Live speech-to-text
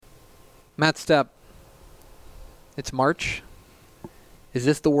Matt Stepp, it's March. Is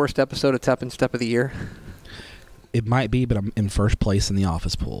this the worst episode of Tep and Step of the year? It might be, but I'm in first place in the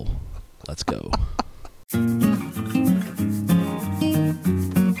office pool. Let's go.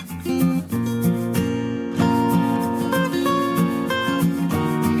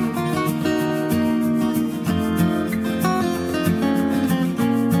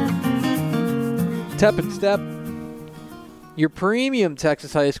 Tep and Step, your premium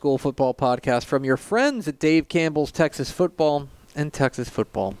Texas high school football podcast from your friends at Dave Campbell's Texas Football and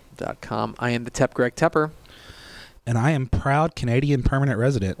TexasFootball.com. I am the Tep Greg Tepper. And I am proud Canadian permanent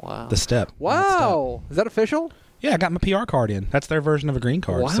resident. Wow. The Step. Wow. Is that official? Yeah, I got my PR card in. That's their version of a green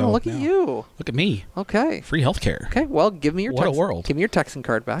card. Wow, so look at you. Look at me. Okay. Free healthcare. Okay, well, give me your What a world. Give me your Texan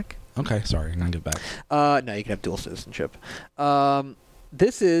card back. Okay, sorry. I'm going to give it No, back. you can have dual citizenship.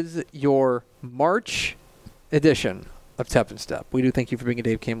 This is your March edition of Tep and Step. We do thank you for being a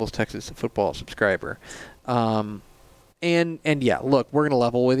Dave Campbell's Texas Football subscriber. And yeah, look, we're going to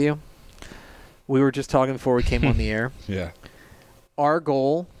level with you. We were just talking before we came on the air. Yeah. Our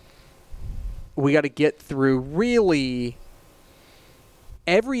goal, we got to get through really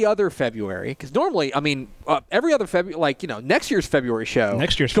every other February, because normally, every other February, next year's February show.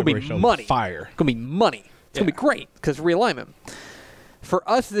 Next year's February show, money. Fire. It's going to be money. It's going to be great because realignment. For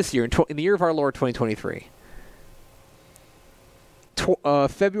us this year, in the year of our Lord 2023,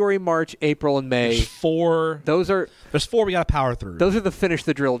 February, March, April, and May. There's four. There's four we got to power through. Those are the finish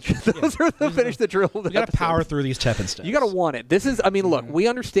the drill. Those are the finish the drill. We got to power through these Tep and Steps. You got to want it. This is, look, we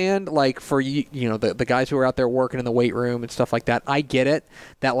understand, for the guys who are out there working in the weight room and stuff like that. I get it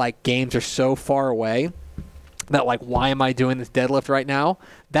that games are so far away that why am I doing this deadlift right now?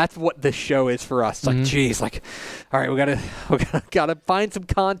 That's what this show is for us. It's geez, all right, we gotta find some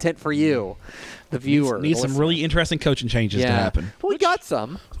content for you, the viewer. Need some really interesting coaching changes to happen. Well, we got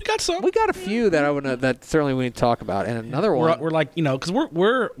some. We got a few that that certainly we need to talk about, and another one. We're because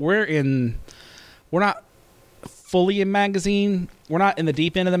we're not fully in magazine. We're not in the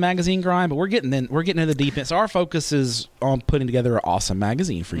deep end of the magazine grind, but we're getting in. We're getting into the deep end. So our focus is on putting together an awesome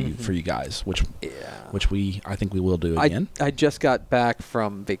magazine for you guys, which I think we will do again. I just got back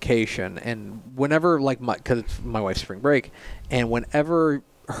from vacation, and whenever because it's my wife's spring break, and whenever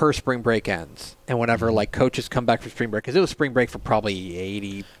her spring break ends, and whenever coaches come back from spring break, because it was spring break for probably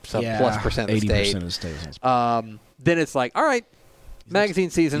 80% of the state. Then it's all right. Magazine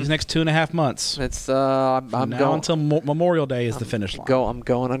season. These next 2.5 months. It's I'm going until Memorial Day is the finish line. I'm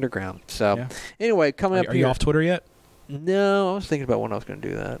going underground. So anyway, coming up. Are you off Twitter yet? No, I was thinking about when I was going to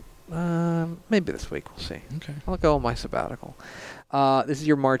do that. Maybe this week. We'll see. Okay. I'll go on my sabbatical. This is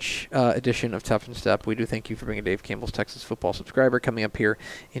your March edition of Tep and Step. We do thank you for being a Dave Campbell's Texas Football subscriber. Coming up here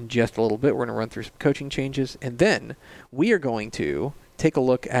in just a little bit, we're going to run through some coaching changes, and then we are going to take a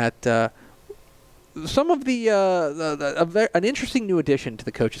look at. Some of an interesting new addition to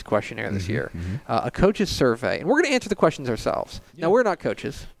the coaches questionnaire this year, a coaches survey, and we're going to answer the questions ourselves. Yeah. Now, we're not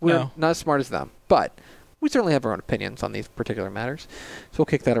coaches; we're not as smart as them, but we certainly have our own opinions on these particular matters. So we'll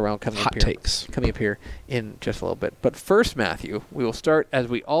kick that around coming up here in just a little bit. But first, Matthew, we will start as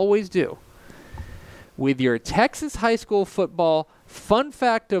we always do with your Texas high school football fun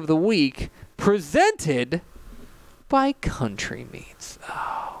fact of the week, presented by Country Meats.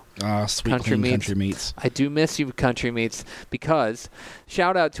 Sweet Country Meats. I do miss you, Country Meats, because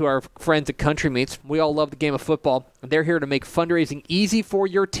shout out to our friends at Country Meats. We all love the game of football, and they're here to make fundraising easy for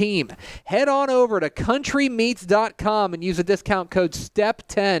your team. Head on over to countrymeats.com and use the discount code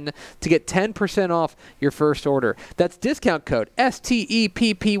STEP10 to get 10% off your first order. That's discount code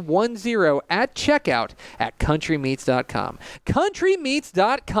STEPP10 at checkout at countrymeats.com.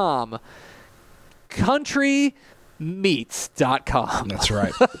 Countrymeats.com. Countrymeats.com. That's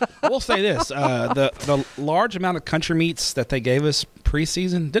right. We'll say this: the large amount of Country Meats that they gave us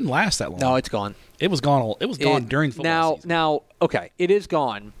preseason didn't last that long. No, it's gone. It was gone. It was gone during football season. Now, okay, it is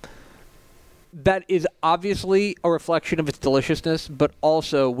gone. That is obviously a reflection of its deliciousness, but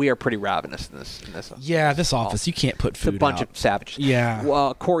also we are pretty ravenous in this. Yeah, this office, you can't put food It's a bunch out. of savages.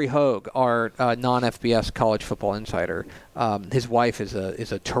 Yeah. Corey Hogue, our non-FBS college football insider, his wife is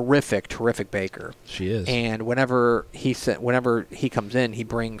a terrific baker. She is. And whenever he comes in, he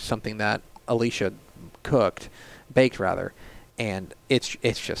brings something that Alicia baked rather, and it's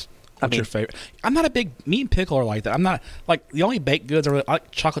just. What's your favorite? I'm not a big meat and pickle are like that. I'm not the only baked goods are I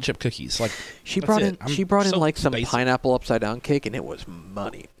like chocolate chip cookies. She brought in some basic. pineapple upside down cake, and it was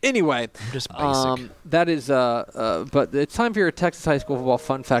money. Anyway, I'm just basic. That is but it's time for your Texas high school football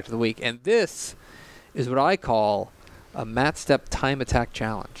fun fact of the week, and this is what I call a Matt Stepp time attack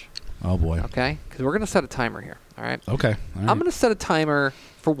challenge. Oh boy. Okay, because we're gonna set a timer here. All right. Okay. All right. I'm going to set a timer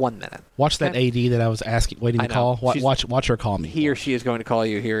for 1 minute. Watch that AD that I was waiting to call. Watch her call me. He or she is going to call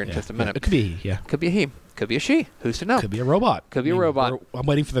you here in just a minute. It could be he. Yeah. Could be a he. Could be a she. Who's to know? Could be a robot. Could be a robot. I'm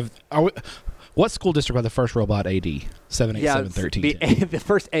waiting for what school district had the first robot AD? 78713. The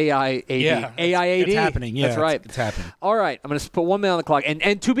first AI AD. Yeah, AI AD. It's happening. Yeah, that's right. It's happening. All right. I'm going to put 1 minute on the clock.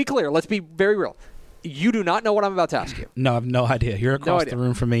 And to be clear, let's be very real. You do not know what I'm about to ask you. No, I have no idea. You're across the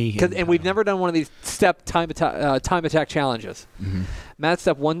room from me. And we've never done one of these step time attack challenges. Mm-hmm. Matt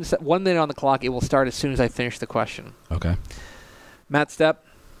Stepp, 1 minute on the clock. It will start as soon as I finish the question. Okay. Matt Stepp,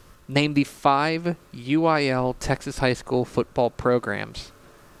 name the 5 UIL Texas high school football programs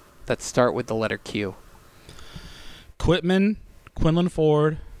that start with the letter Q. Quitman, Quinlan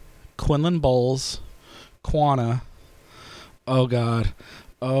Ford, Quinlan Bowles, Quanah. Oh, God.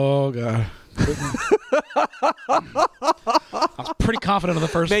 I was pretty confident of the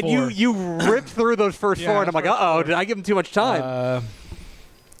first 4. Man, you ripped through those first 4, and I'm like, uh-oh, did I give him too much time?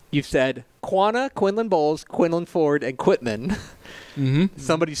 You've said Quanah, Quinlan Bowles, Quinlan Ford, and Quitman. Mm-hmm.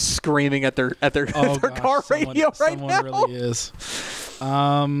 Somebody's screaming at their car radio right now. Someone really is.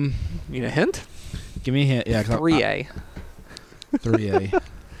 Need a hint? Give me a hint. Yeah, 3A. 3A.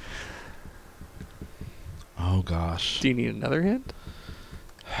 Oh, gosh. Do you need another hint?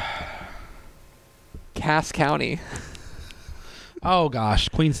 Cass County. Oh, gosh.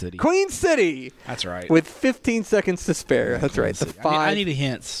 Queen City. Queen City. That's right. With 15 seconds to spare. That's right. The 5. I need a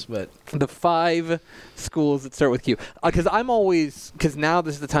hints, but the 5 schools that start with Q. Because because now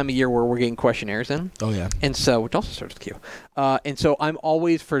this is the time of year where we're getting questionnaires in. Oh yeah. And so which also starts with Q. And so I'm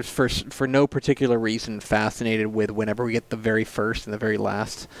always for no particular reason fascinated with whenever we get the very first and the very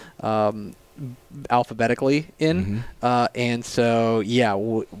last. Alphabetically in, and so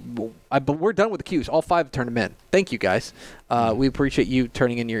but we're done with the Qs. All 5 have turned them in. Thank you guys. We appreciate you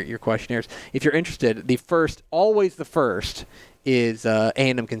turning in your questionnaires. If you're interested, always the first is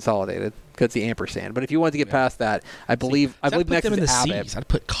A&M Consolidated because it's the ampersand. But if you want to get past that, I believe next is Abbott. I'd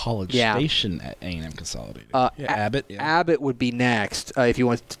put College Station at A&M Consolidated. Abbott. Yeah. Abbott would be next if you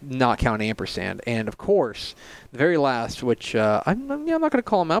want to not count ampersand. And of course, the very last, which I'm not going to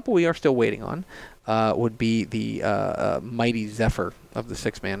call them out, but we are still waiting on, would be the mighty Zephyr of the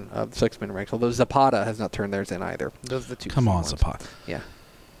six-man ranks. Although Zapata has not turned theirs in either. Those are the 2. Come on, Zapata. Yeah.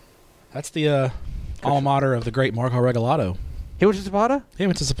 That's the alma mater of the great Marco Regalado. He went to Zapata? He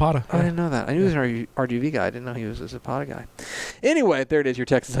went to Zapata. I didn't know that. I knew he was an RGV guy. I didn't know he was a Zapata guy. Anyway, there it is, your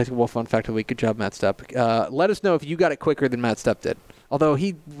Texas High School Fun Fact of the Week. Good job, Matt Stepp. Let us know if you got it quicker than Matt Stepp did. Although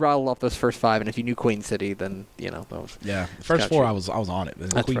he rattled off those first 5, and if you knew Queen City, then, those. Yeah, the first 4, I was on it.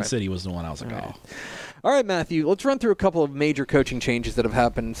 But Queen City was the one I was like, All right, Matthew, let's run through a couple of major coaching changes that have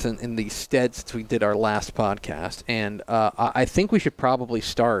happened in the stead since we did our last podcast. And I think we should probably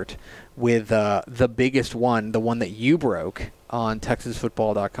start with the biggest one, the one that you broke on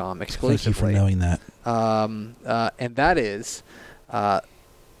TexasFootball.com exclusively. Thank you for knowing that. And that is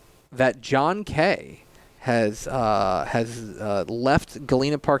that John Kay has left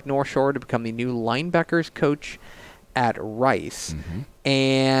Galena Park North Shore to become the new linebackers coach at Rice. Mm-hmm.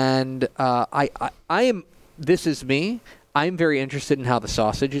 And I am. This is me. I'm very interested in how the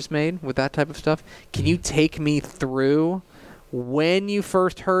sausage is made with that type of stuff. Can you take me through when you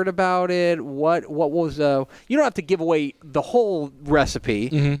first heard about it? What was you don't have to give away the whole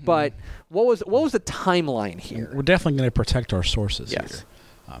recipe, but what was the timeline here? We're definitely going to protect our sources here.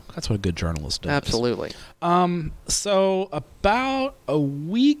 That's what a good journalist does. Absolutely. So about a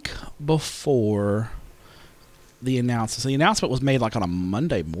week before the announcement was made like on a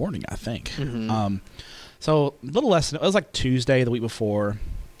Monday morning, I think. Mm-hmm. So a little less. It was like Tuesday the week before.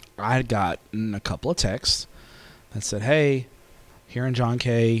 I had gotten a couple of texts that said, "Hey, hearing John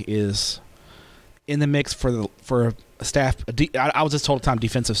Kay is in the mix for a staff. I was just told time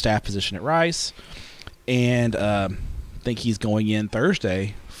defensive staff position at Rice, and think he's going in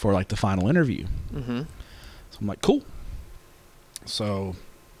Thursday for like the final interview." Mm-hmm. So I'm like, cool. So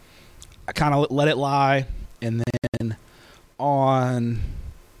I kind of let it lie, and then on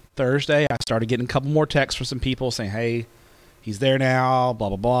Thursday I started getting a couple more texts from some people saying, "Hey, he's there now."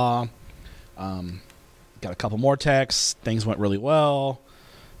 Blah blah blah. Got a couple more texts. Things went really well,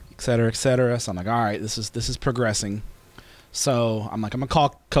 et cetera, et cetera. So I'm like, all right, this is progressing. So I'm like, I'm gonna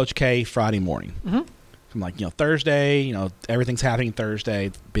call Coach K Friday morning. Mm-hmm. I'm like, Thursday, everything's happening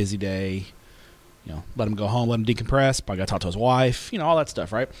Thursday, busy day. Let him go home, let him decompress. Probably got to talk to his wife, all that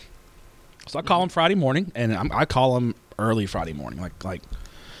stuff, right? So I call him Friday morning, and I call him early Friday morning, like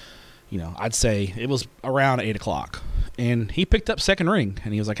I'd say it was around 8:00, and he picked up second ring,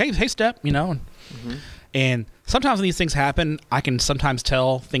 and he was like, "Hey, Step," And sometimes when these things happen, I can sometimes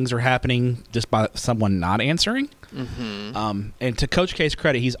tell things are happening just by someone not answering. And to Coach K's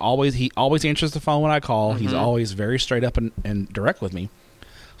credit, he always answers the phone when I call. He's always very straight up and direct with me.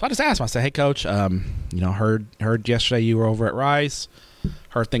 So I just asked him. I said, "Hey, Coach, heard yesterday you were over at Rice.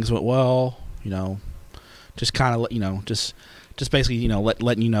 Heard things went well. Just kind of just basically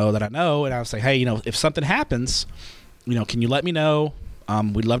letting you know that I know." And I would say, "Hey, if something happens, can you let me know?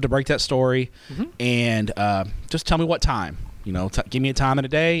 We'd love to break that story, and just tell me what time. Give me a time and a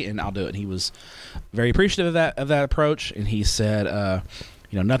day, and I'll do it." And he was very appreciative of that approach, and he said,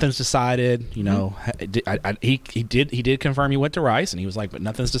 nothing's decided. He did confirm he went to Rice, and he was like, "But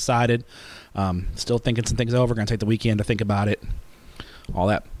nothing's decided. Still thinking some things over. Going to take the weekend to think about it, all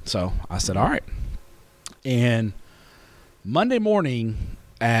that." So I said, "All right." And Monday morning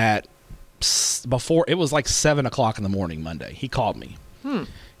before it was like 7:00 in the morning Monday, he called me.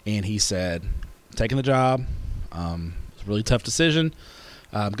 And he said, "Taking the job. It's a really tough decision.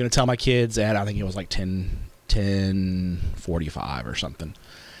 I'm going to tell my kids at," I think it was like 10:45 or something.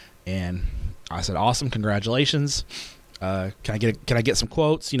 And I said, "Awesome, congratulations. Can I get some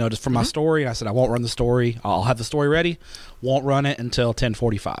quotes, just from my story?" And I said, "I won't run the story. I'll have the story ready. Won't run it until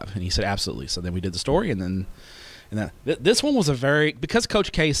 10:45. And he said, "Absolutely." So then we did the story, and this one was because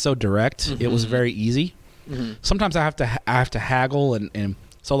Coach K is so direct, it was very easy. Sometimes I have to haggle, and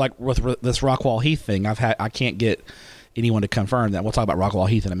so like with this Rockwall Heath thing, I can't get anyone to confirm that. We'll talk about Rockwall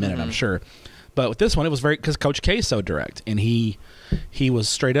Heath in a minute, I'm sure. But with this one, it was because Coach K is so direct, and he was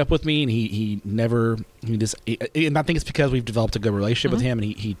straight up with me, and and I think it's because we've developed a good relationship with him,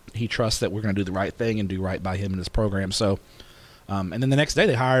 and he trusts that we're going to do the right thing and do right by him and his program. So, and then the next day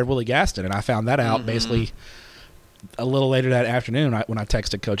they hired Willie Gaston, and I found that out basically a little later that afternoon when I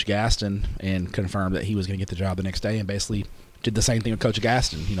texted Coach Gaston and confirmed that he was going to get the job the next day, and basically did the same thing with Coach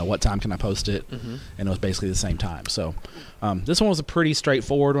Gaston. What time can I post it? And it was basically the same time. So this one was a pretty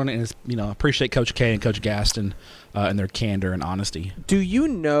straightforward one, and appreciate Coach K and Coach Gaston and their candor and honesty. Do you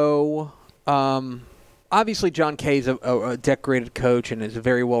know? Obviously, John Kay is a decorated coach and is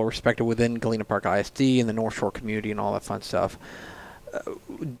very well respected within Galena Park ISD and the North Shore community and all that fun stuff.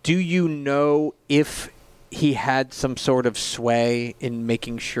 Do you know if he had some sort of sway in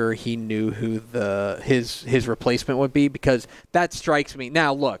making sure he knew who his replacement would be? Because that strikes me.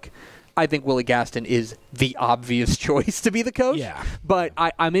 Now, look, I think Willie Gaston is the obvious choice to be the coach. Yeah. But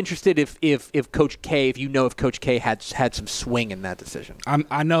I'm interested if Coach K, if Coach K had some swing in that decision.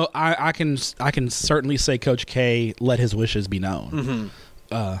 I know I can certainly say Coach K let his wishes be known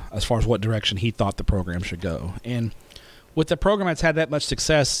as far as what direction he thought the program should go. And with the program that's had that much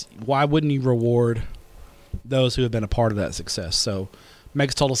success, why wouldn't you reward those who have been a part of that success? So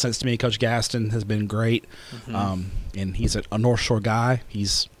makes total sense to me. Coach Gaston has been great, and he's a North Shore guy. He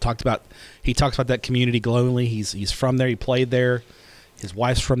talks about that community glowingly. He's from there. He played there. His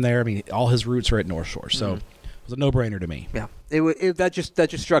wife's from there. I mean, all his roots are at North Shore. So it was a no-brainer to me. Yeah, that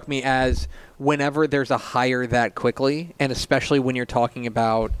just struck me as whenever there's a hire that quickly, and especially when you're talking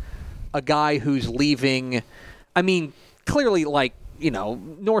about a guy who's leaving. I mean, clearly,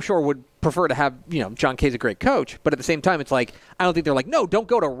 North Shore would prefer to have, John Kay's a great coach, but at the same time, it's like, I don't think they're like, no, don't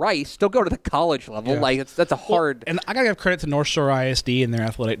go to Rice, don't go to the college level. Yeah. That's a hard. And I got to give credit to North Shore ISD and their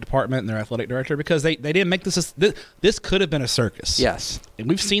athletic department and their athletic director, because they didn't make this could have been a circus. Yes. And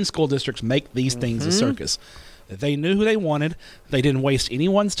we've seen school districts make these things a circus. They knew who they wanted. They didn't waste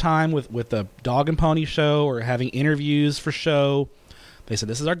anyone's time with a dog and pony show or having interviews for show. They said,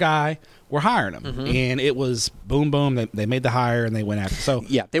 "This is our guy. We're hiring him," and it was boom, boom. They made the hire and they went after. So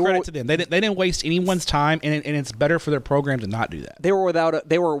yeah, credit to them. They didn't waste anyone's time, and it's better for their program to not do that. They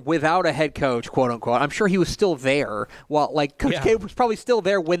were without a head coach, quote unquote. I'm sure he was still there. Coach K was probably still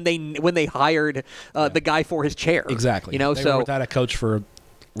there when they hired the guy for his chair. Exactly. They were without a coach for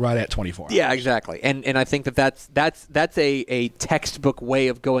right at 24 hours. Yeah, exactly. And I think that's a textbook way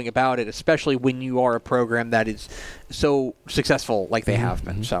of going about it, especially when you are a program that is so successful like they have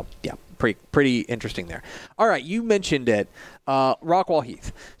been. So, yeah, pretty interesting there. All right, you mentioned it, Rockwall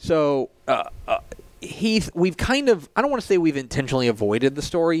Heath. So, Heath, we've kind of, I don't want to say we've intentionally avoided the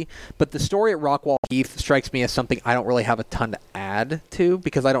story, but the story at Rockwall Heath strikes me as something I don't really have a ton to add to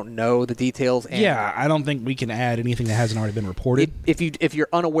because I don't know the details. And yeah, I don't think we can add anything that hasn't already been reported. If you're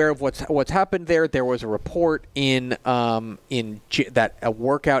unaware of what's happened there was a report in that a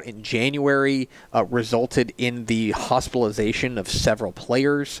workout in January resulted in the hospitalization of several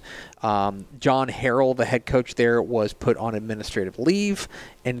players. John Harrell, the head coach there, was put on administrative leave,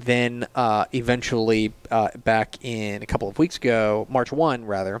 and then eventually back in a couple of weeks ago, March 1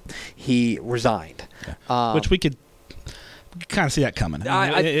 rather, he resigned. Yeah. Which we could kind of see that coming.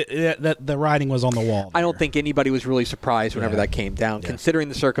 The writing was on the wall there. I don't think anybody was really surprised whenever that came down, considering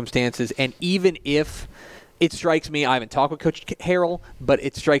the circumstances. And even if it strikes me, I haven't talked with Coach Harrell, but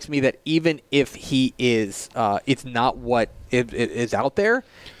it strikes me that even if he is, it's not what is out there.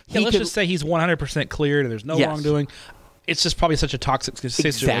 Let's just say he's 100% cleared and there's no wrongdoing. It's just probably such a toxic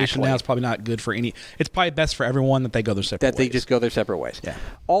situation now. It's probably not good for any. It's probably best for everyone that they go their separate ways. That they just go their separate ways. Yeah.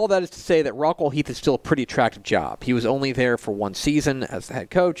 All that is to say that Rockwall Heath is still a pretty attractive job. He was only there for one season as the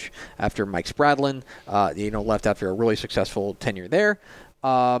head coach after Mike Spradlin, left after a really successful tenure there.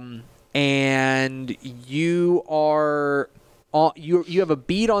 And you are you have a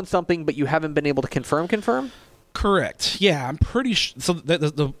beat on something, but you haven't been able to confirm. Correct. Yeah, I'm pretty sure. So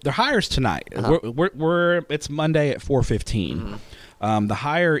the hire's tonight. It's Monday at 4:15.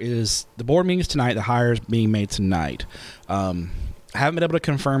 The board meeting is tonight. The hire is being made tonight. I haven't been able to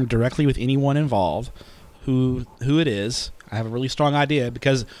confirm directly with anyone involved who it is. I have a really strong idea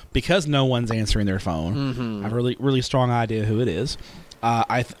because no one's answering their phone. I have a really, really strong idea who it is.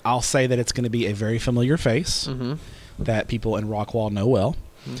 I'll say that it's going to be a very familiar face that people in Rockwall know well.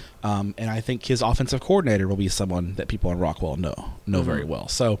 And I think his offensive coordinator will be someone that people in Rockwall know very well.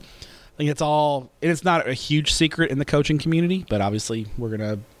 So I think it's not a huge secret in the coaching community, but obviously we're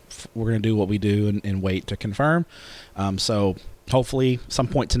gonna do what we do and wait to confirm. So hopefully some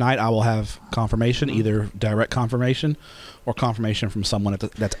point tonight I will have confirmation, either direct confirmation or confirmation from someone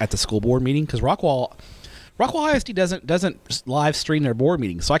that's at the school board meeting, because Rockwall ISD doesn't live stream their board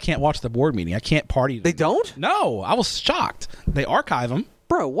meetings, so I can't watch the board meeting. I can't party. They don't? No, I was shocked. They archive them.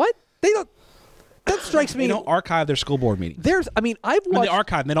 Bro, what? They don't. That strikes me. They don't archive their school board meetings. I've watched. They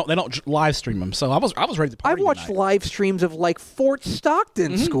archive them. They don't live stream them. So I was ready to party. I've watched live streams of like Fort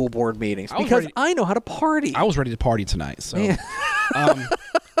Stockton school board meetings because I know how to party. I was ready to party tonight. So,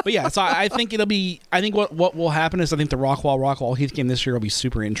 but yeah. So I think it'll be. I think what will happen is I think the Rockwall Heath game this year will be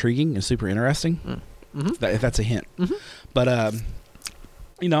super intriguing and super interesting. If that's a hint. But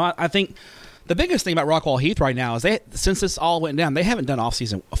I think the biggest thing about Rockwall Heath right now is since this all went down, they haven't done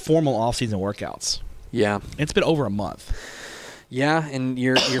formal off-season workiots. Yeah, it's been over a month. Yeah, and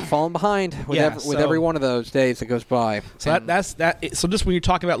you're falling behind with every one of those days that goes by. So that's that. So just when you're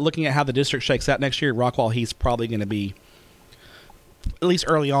talking about looking at how the district shakes out next year, Rockwall Heath's probably going to be, at least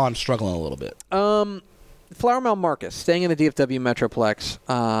early on, struggling a little bit. Flower Mound Marcus, staying in the DFW Metroplex.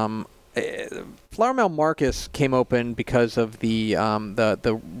 Flower Mound Marcus came open because of the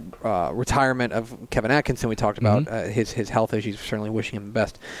retirement of Kevin Atkinson. We talked about his health issues. Certainly wishing him the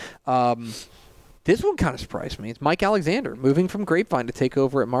best. This one kind of surprised me. It's Mike Alexander moving from Grapevine to take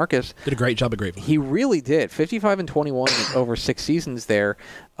over at Marcus. Did a great job at Grapevine. He really did. 55-21 over 6 seasons there.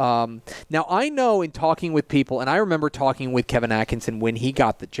 Now, I know in talking with people, and I remember talking with Kevin Atkinson when he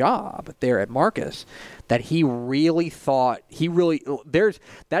got the job there at Marcus, that he really thought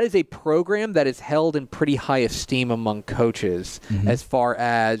that is a program that is held in pretty high esteem among coaches as far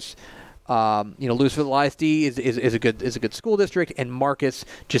as Louisville ISD is a good school district, and Marcus,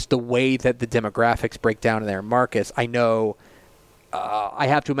 just the way that the demographics break down in there. Marcus, I know, I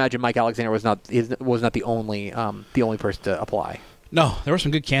have to imagine Mike Alexander was not the only person to apply. No, there were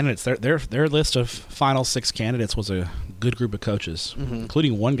some good candidates. Their list of final 6 candidates was a good group of coaches,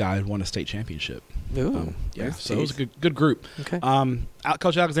 including one guy who won a state championship. Ooh, so it was a good group. Okay.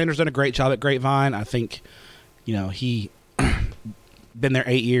 Coach Alexander's done a great job at Grapevine. I think, he been there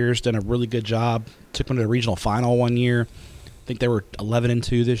 8 years, done a really good job. Took them to the regional final one year. I think they were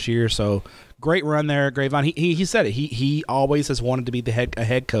 11-2 this year. So great run there at Grapevine. He said it. He always has wanted to be a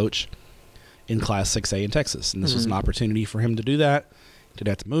head coach in Class 6A in Texas, and this was an opportunity for him to do that. He didn't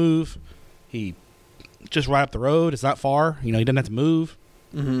have to move. He just right up the road. It's not far. He didn't have to move.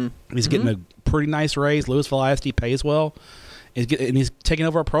 He's getting a pretty nice raise. Louisville ISD pays well, and he's taking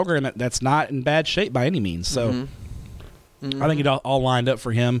over a program that's not in bad shape by any means. So I think it all lined up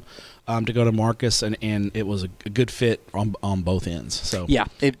for him to go to Marcus, and it was a good fit on both ends. So yeah,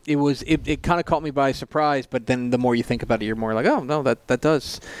 it kind of caught me by surprise, but then the more you think about it, you're more like, oh no, that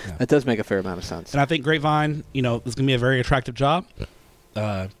does make a fair amount of sense. And I think Grapevine, is going to be a very attractive job.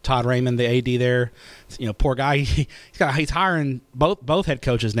 Todd Raymond, the AD there, poor guy, he's hiring both head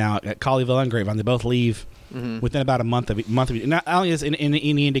coaches now at Colleyville and Grapevine. They both leave within about a month of not only is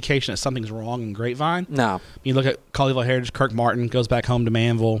any indication that something's wrong in Grapevine. No, you look at Colleyville Heritage. Kirk Martin goes back home to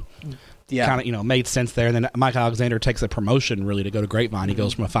Manville. Yeah, kind of made sense there. And then Mike Alexander takes a promotion really to go to Grapevine. He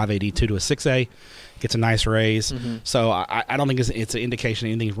goes from a 5A D2 to a 6A, gets a nice raise. So I don't think it's an indication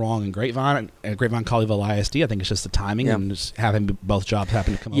anything's wrong in Grapevine. At Grapevine Colleyville ISD, I think it's just the timing and just having both jobs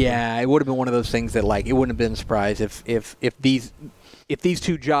happen to come up. Yeah, it would have been one of those things that it wouldn't have been a surprise if these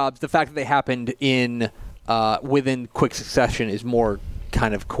two jobs, the fact that they happened in within quick succession is more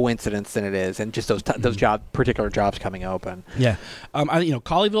kind of coincidence than it is, and just those particular jobs coming open. Yeah,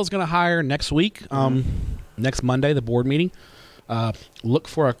 Colleyville's going to hire next week. Next Monday, the board meeting. Look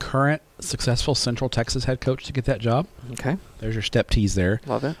for a current successful Central Texas head coach to get that job. Okay. There's your step T's there.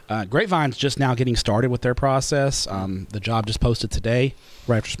 Love it. Grapevine's just now getting started with their process. The job just posted today,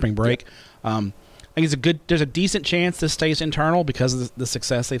 right after spring break. Yep. I think there's a decent chance this stays internal because of the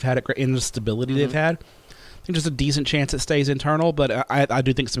success they've had and the stability they've had. I think there's a decent chance it stays internal, but I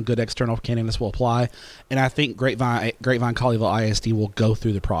do think some good external candidates will apply. And I think Grapevine Colleyville ISD will go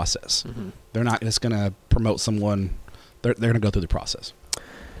through the process. They're not just going to promote someone. They're going to go through the process.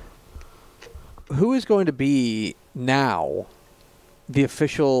 Who is going to be now the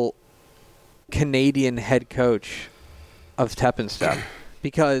official Canadian head coach of Step and Step?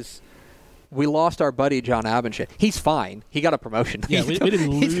 Because we lost our buddy John Abenshan. He's fine. He got a promotion. Yeah, we didn't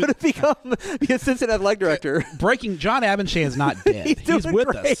lose. He's going to become the assistant athletic director. John Abenshan is not dead. He's with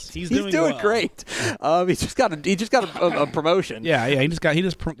great. us. He's doing well. Great. He just got a promotion. Yeah. He just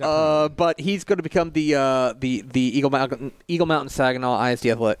got but he's going to become the Eagle Mountain Saginaw ISD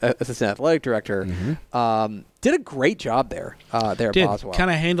assistant athletic director. Did a great job there. At Boswell. Kind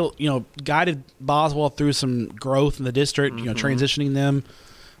of handled, guided Boswell through some growth in the district. Transitioning them.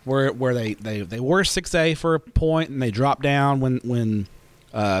 Where they were 6A for a point, and they dropped down when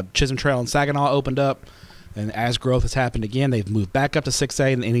Chisholm Trail and Saginaw opened up. And as growth has happened again, they've moved back up to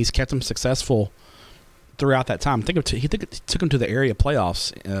 6A, and he's kept them successful throughout that time. He took them to the area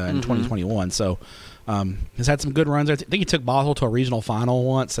playoffs in 2021. So he's had some good runs. I think he took Boswell to a regional final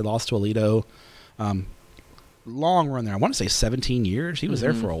once. They lost to Aledo. Long run there. I want to say 17 years. He was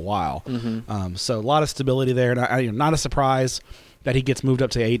there for a while. So a lot of stability there. And not a surprise that he gets moved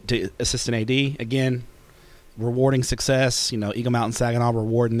up to assistant AD. Again, rewarding success. Eagle Mountain Saginaw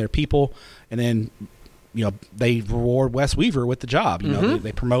rewarding their people. And then, they reward Wes Weaver with the job.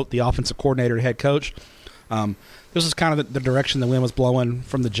 They promote the offensive coordinator to head coach. This is kind of the direction the wind was blowing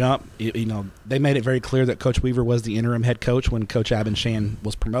from the jump. They made it very clear that Coach Weaver was the interim head coach when Coach Abenshan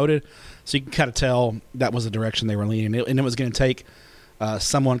was promoted. So you can kind of tell that was the direction they were leaning. And it was going to take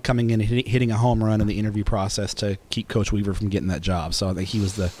someone coming in and hitting a home run in the interview process to keep Coach Weaver from getting that job. So I think he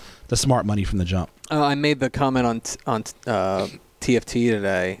was the smart money from the jump. I made the comment on TFT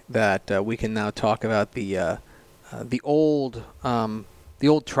today that we can now talk about the old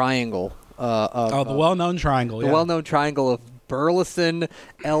triangle. The well-known triangle. The well-known triangle of Burleson,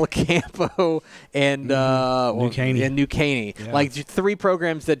 El Campo, and New Caney. Yeah. Like three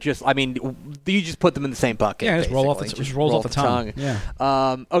programs that you just put them in the same bucket. Yeah, just rolls off the tongue. Yeah.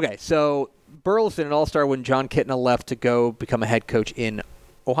 Okay, so Burleson, an all-star when John Kitna left to go become a head coach in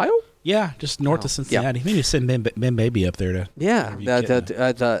Ohio. Yeah, just north of Cincinnati. Yeah. Maybe send Ben Baby up there to. Yeah, that's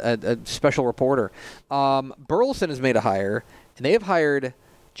a special reporter. Burleson has made a hire, and they have hired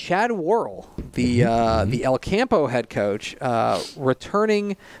Chad Worrell, the El Campo head coach,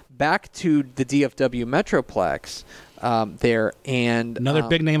 returning back to the DFW Metroplex there, and another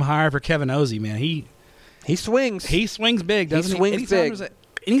big name hire for Kevin Ozzie. Man, he swings. He swings big, doesn't he? He swings big.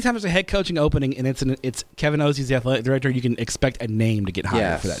 Anytime there's a head coaching opening and it's Kevin Ozzie's the athletic director, you can expect a name to get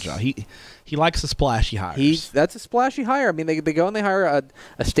hired for that job. He likes the splashy hires. That's a splashy hire. I mean, they go and they hire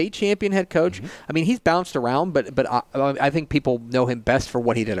a state champion head coach. I mean, he's bounced around, but I think people know him best for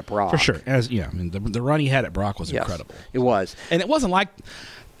what he did at Brock. For sure. The run he had at Brock was incredible. It was. And it wasn't like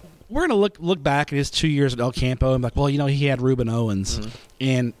we're going to look back at his 2 years at El Campo and be like, he had Reuben Owens.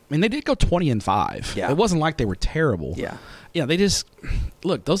 And they did go 20-5. Yeah. It wasn't like they were terrible. Yeah. Yeah, they just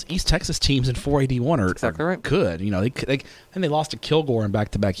look. Those East Texas teams in 481 are good. They lost to Kilgore in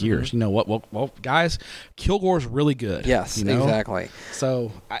back-to-back years. Well, guys, Kilgore's really good. Yes, exactly.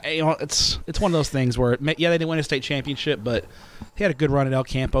 So it's one of those things where they didn't win a state championship, but he had a good run at El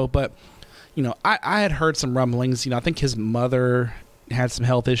Campo. But I had heard some rumblings. I think his mother had some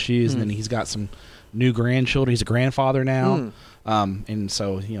health issues, and then he's got some new grandchildren. He's a grandfather now, and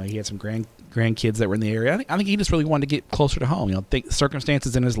so he had some grandkids that were in the area. I think he just really wanted to get closer to home. I think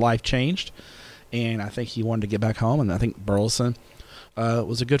circumstances in his life changed, and I think he wanted to get back home. And I think Burleson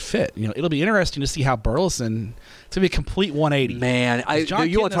was a good fit. It'll be interesting to see how Burleson. It's gonna be a complete 180. Man,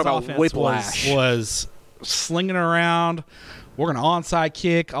 you want to talk about whiplash? Was slinging around. We're gonna onside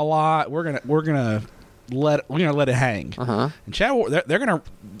kick a lot. We're gonna let it hang. And Chad, they're gonna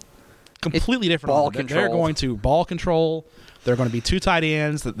completely different ball control. They're going to ball control. They're going to be two tight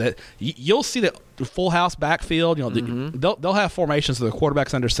ends that you'll see the full house backfield. They'll have formations so the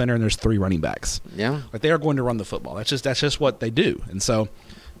quarterback's under center and there's three running backs. Yeah, like they are going to run the football. That's just what they do. And so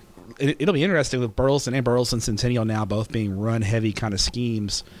it'll be interesting with Burleson and Burleson Centennial now both being run heavy kind of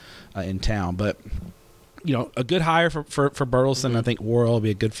schemes in town. But a good hire for Burleson. I think Worrell will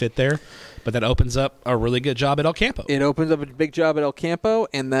be a good fit there. But that opens up a really good job at El Campo. It opens up a big job at El Campo,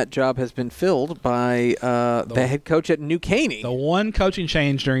 and that job has been filled by the head coach at New Caney. The one coaching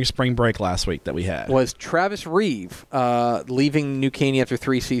change during spring break last week that we had was Travis Reeve leaving New Caney after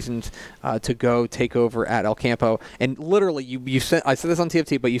 3 seasons to go take over at El Campo. And literally, you sent, I said this on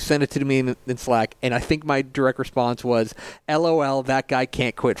TFT, but you sent it to me in Slack, and I think my direct response was, "LOL, that guy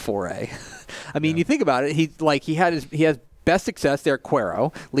can't quit 4A." I mean, you think about it. He has best success there at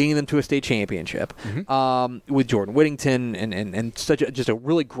Cuero, leading them to a state championship with Jordan Whittington and just a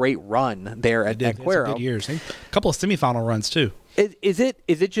really great run there at Cuero. Good years. A couple of semifinal runs too. Is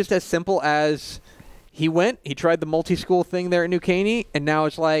it just as simple as he tried the multi-school thing there at New Caney, and now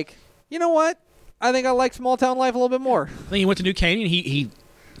it's like, you know what? I think I like small town life a little bit more. I think he went to New Caney and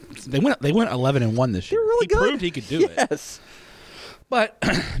they went 11-1 this year. They're really good. He proved he could do it. Yes. But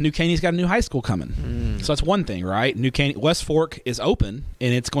New Caney's got a new high school coming. So that's one thing, right? New Caney, West Fork is open,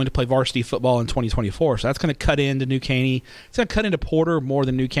 and it's going to play varsity football in 2024. So that's going to cut into New Caney. It's going to cut into Porter more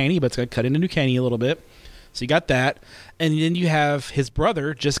than New Caney, but it's going to cut into New Caney a little bit. So you got that. And then you have his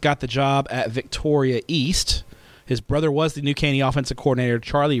brother just got the job at Victoria East. His brother was the New Caney offensive coordinator,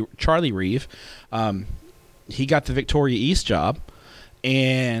 Charlie Reeve. He got the Victoria East job.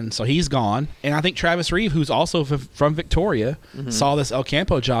 And so he's gone. And I think Travis Reeve, who's also from Victoria, saw this El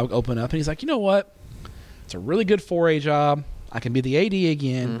Campo job open up. And he's like, you know what? It's a really good 4A job. I can be the AD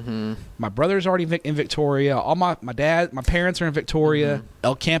again. My brother's already in Victoria. All my parents are in Victoria.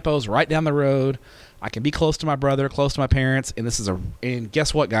 El Campo's right down the road. I can be close to my brother, close to my parents. And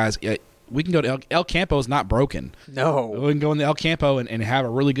guess what, guys? We can go to El Campo's not broken. No. We can go into El Campo and have a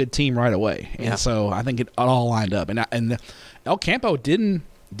really good team right away. Yeah. And so I think it all lined up. And El Campo didn't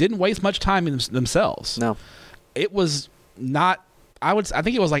waste much time in themselves. No. It was not I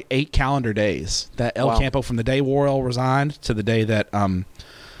think it was like 8 calendar days that El Campo, from the day Worrell resigned to the day that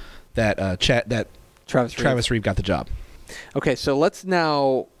Travis Reeve got the job. Okay, so let's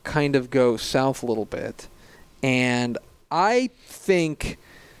now kind of go south a little bit. And I think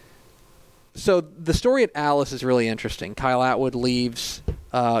so the story at Alice is really interesting. Kyle Atwood leaves,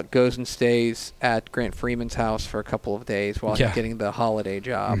 goes and stays at Grant Freeman's house for a couple of days while he's getting the holiday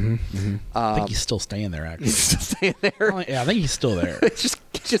job. I think he's still staying there, actually. He's still staying there? I think he's still there.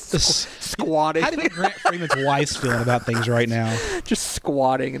 just squatting. How do you think Grant Freeman's wife's feeling about things right now? Just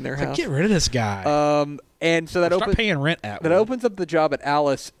squatting in their house. Get rid of this guy. And so that start paying rent at that opens up the job at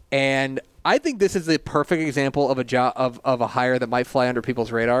Alice, and I think this is the perfect example of a job of a hire that might fly under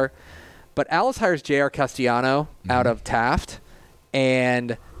people's radar. But Alice hires J.R. Castellano out of Taft,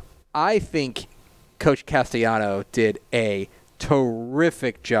 and I think Coach Castellano did a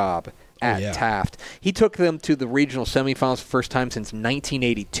terrific job at Taft. He took them to the regional semifinals for the first time since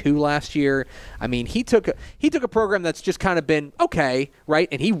 1982 last year. I mean, he took a program that's just kind of been okay, right?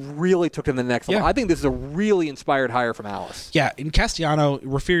 And he really took them to the next level. I think this is a really inspired hire from Alice. Yeah, and Castellano,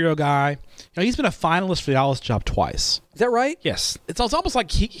 Refugio guy, he's been a finalist for the Alice job twice. Is that right? Yes. It's almost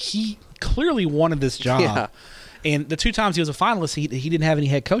like he clearly wanted this job. Yeah. And the 2 times he was a finalist, he didn't have any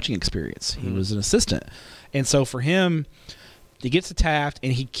head coaching experience. He was an assistant. And so for him, he gets to Taft,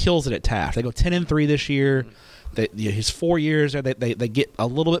 and he kills it at Taft. They go 10-3 this year. His 4 years there, they get a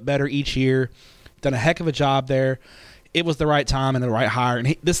little bit better each year. Done a heck of a job there. It was the right time and the right hire.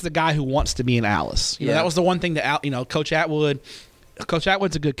 And this is the guy who wants to be in Alice. That was the one thing that Coach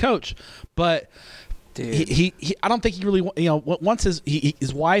Atwood's a good coach, but he I don't think he really once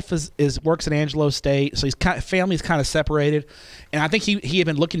his wife works at Angelo State, so family's kind of separated, and I think he had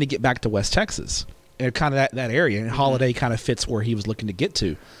been looking to get back to West Texas. Kind of that area, and Holiday kind of fits where he was looking to get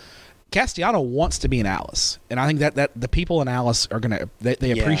to. Castellano wants to be in Alice, and I think that the people in Alice are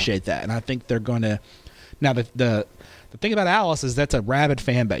they appreciate that, and I think they're going to. Now the thing about Alice is that's a rabid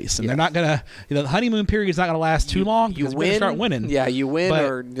fan base, and they're not going to. The honeymoon period is not going to last too long. You win, start winning. Yeah, you win,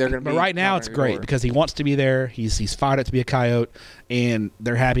 or they're going to. But right now it's great because he wants to be there. He's fired up to be a Coyote, and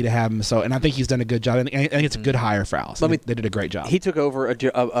they're happy to have him. So, and I think he's done a good job. I think it's a good hire for Alice. They did a great job. He took over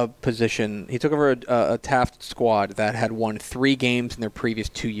a position. He took over a Taft squad that had won 3 games in their previous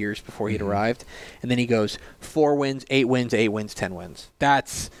 2 years before he'd arrived, and then he goes 4 wins, 8 wins, 8 wins, 10 wins.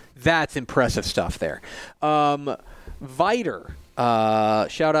 That's impressive stuff there. Viter,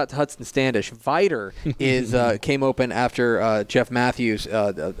 shout out to Hudson Standish. Viter came open after Jeff Matthews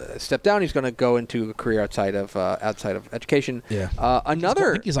stepped down. He's going to go into a career outside of education. Yeah. I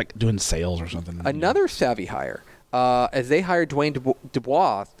think he's like doing sales or something. Another savvy hire, as they hired Dwayne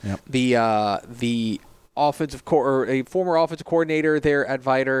Dubois, the a former offensive coordinator there at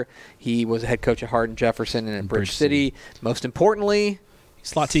Viter. He was a head coach at Hardin Jefferson and at Bridge City. Most importantly,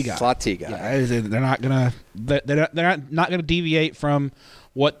 Slot T guy. Slot T guy. Yeah, they're not gonna deviate from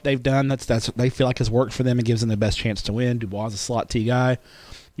what they've done. That's they feel like has worked for them and gives them the best chance to win. Dubois is a Slot T guy.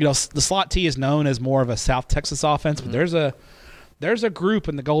 The Slot T is known as more of a South Texas offense, but there's a group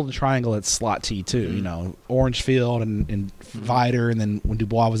in the Golden Triangle that's Slot T too. Orangefield and Vider, and then when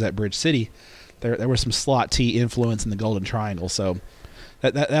Dubois was at Bridge City, there was some Slot T influence in the Golden Triangle. So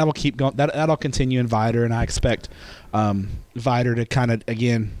that'll keep going. That'll continue in Vider, and I expect Vider to kind of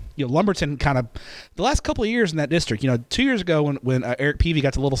again. Lumberton kind of the last couple of years in that district. 2 years ago when Eric Peavy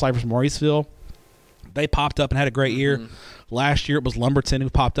got to Little Cypress Mauriceville, they popped up and had a great year. Last year it was Lumberton who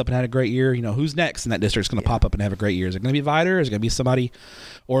popped up and had a great year. Who's next in that district is going to pop up and have a great year? Is it going to be Vider? Is it going to be somebody,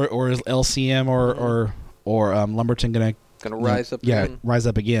 or is LCM or Lumberton going to rise up? Rise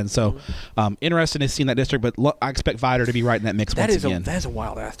up again. So interested to see in that district, but I expect Vider to be right in that mix once again. That is a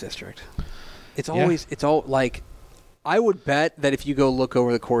wild ass district. It's all like. I would bet that if you go look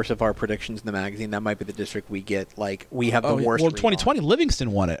over the course of our predictions in the magazine, that might be the district we get. Like, we have the worst. Well, 2020,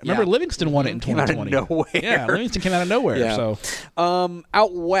 Livingston won it. Remember, Livingston won it in 2020. Came out of nowhere. Yeah, Livingston came out of nowhere. Yeah. So,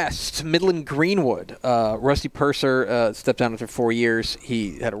 out west, Midland Greenwood. Rusty Purser stepped down after 4 years.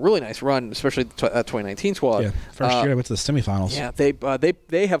 He had a really nice run, especially the 2019 squad. Yeah, first year they went to the semifinals. Yeah,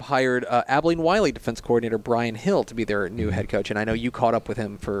 they have hired Abilene Wiley defense coordinator Brian Hill to be their new head coach, and I know you caught up with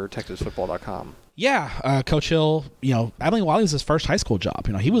him for TexasFootball.com. Yeah, Coach Hill, Abilene Wiley was his first high school job.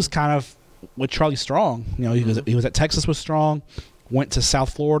 He was kind of with Charlie Strong. He was at Texas with Strong, went to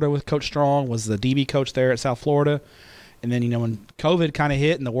South Florida with Coach Strong, was the DB coach there at South Florida. And then, when COVID kind of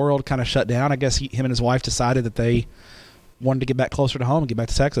hit and the world kind of shut down, I guess him and his wife decided that they wanted to get back closer to home and get back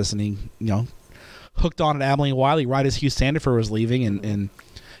to Texas. And he, hooked on at Abilene Wiley right as Hugh Sandifer was leaving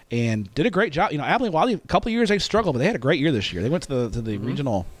and did a great job. Abilene Wiley, a couple of years they struggled, but they had a great year this year. They went to the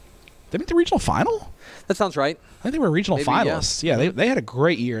regional. They made the regional final? That sounds right. I think they were regional finalists. Yeah, they had a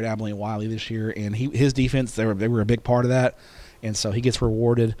great year at Abilene Wiley this year, and his defense, they were a big part of that, and so he gets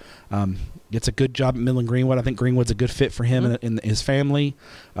rewarded. Gets a good job at Midland Greenwood. I think Greenwood's a good fit for him and his family.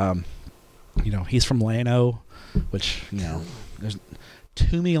 He's from Llano, which, there's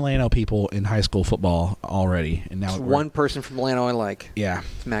too many Llano people in high school football already. And now one person from Llano I like. Yeah.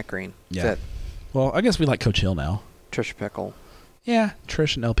 It's Matt Green. Yeah. That's it. Well, I guess we like Coach Hill now. Trisha Pickle. Yeah,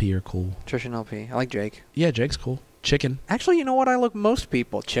 Trish and LP are cool. Trish and LP. I like Jake. Yeah, Jake's cool. Chicken. Actually, you know what? I like most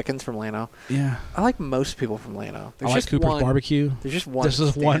people. Chicken's from Llano. Yeah. I like most people from Llano. I like Cooper's Barbecue. There's just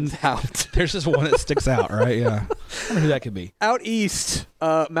one out. There's just one that sticks out, right? Yeah. I wonder who that could be. Out east,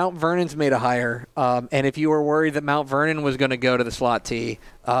 Mount Vernon's made a hire. And if you were worried that Mount Vernon was going to go to the Slot T,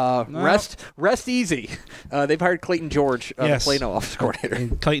 rest easy. They've hired Clayton George, the Plano office coordinator.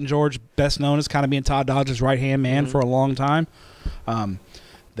 And Clayton George, best known as kind of being Todd Dodge's right-hand man for a long time.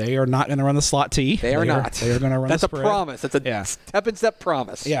 They are not going to run the Slot T. They are not. They are going to run That's the spread. That's a promise. That's a step-and-step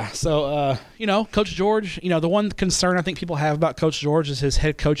promise. Yeah. So, Coach George, the one concern I think people have about Coach George is his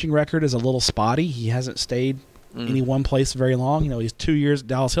head coaching record is a little spotty. He hasn't stayed any one place very long. He's 2 years at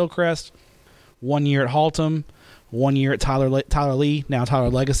Dallas Hillcrest, 1 year at Haltom, 1 year at Tyler Lee, now Tyler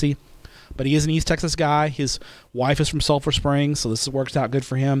Legacy. But he is an East Texas guy. His wife is from Sulphur Springs, so this works out good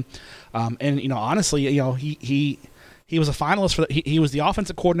for him. And honestly, he was a finalist he was the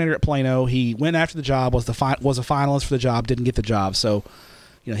offensive coordinator at Plano. He went after the job, was a finalist for the job, didn't get the job. So,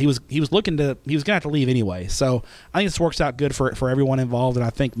 he was going to have to leave anyway. So I think this works out good for everyone involved, and I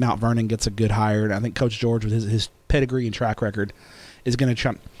think Mount Vernon gets a good hire. And I think Coach George, with his pedigree and track record, is going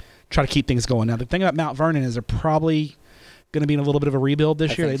to try to keep things going. Now the thing about Mount Vernon is they're probably going to be in a little bit of a rebuild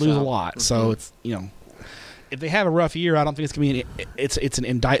this year. They lose a lot, so it's if they have a rough year, I don't think it's going to be it's an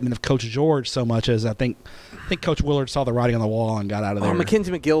indictment of Coach George so much as I think Coach Willard saw the writing on the wall and got out of there. Mackenzie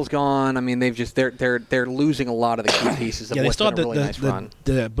McGill's gone. I mean, they're losing a lot of the key pieces of what's been a really nice run.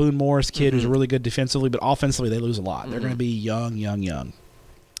 The Boone Morris kid who's really good defensively, but offensively they lose a lot. They're going to be young.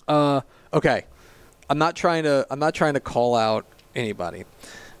 Okay. I'm not trying to call out anybody,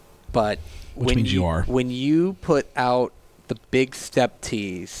 but which means you are. When you put out the big step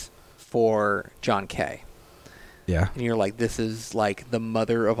tees for John Kay. Yeah. And you're like, this is like the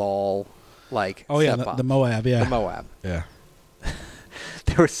mother of all, like, oh, yeah, the Moab, yeah. The Moab. Yeah.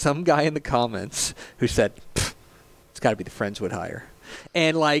 There was some guy in the comments who said, it's got to be the Friendswood hire.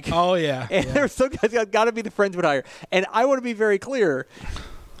 And, like, oh, yeah. And there was some guys got to be the Friendswood hire. And I want to be very clear.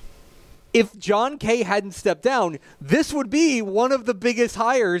 if John Kay hadn't stepped down, this would be one of the biggest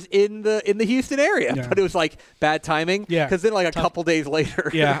hires in the Houston area. Yeah. But it was like bad timing. Yeah. Because then like a couple days later.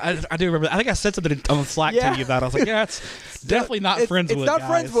 Yeah, I do remember. I think I said something on Slack to you about it. I was like, yeah, it's definitely not Friendswood. It's not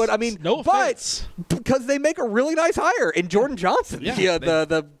guys. Friendswood. I mean, no offense. But because they make a really nice hire in Jordan Johnson, Yeah,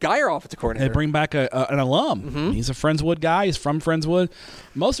 the Geyer offensive coordinator. They bring back an alum. Mm-hmm. He's a Friendswood guy. He's from Friendswood.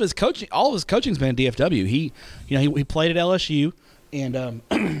 Most of his coaching, all of his coaching's been at DFW. He played at LSU, and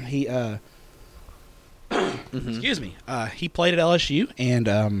he excuse me, he played at LSU, and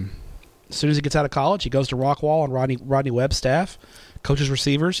as soon as he gets out of college, he goes to Rockwall on Rodney Webb's staff, coaches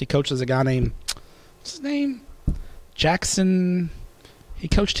receivers. He coaches a guy named, what's his name? Jackson. He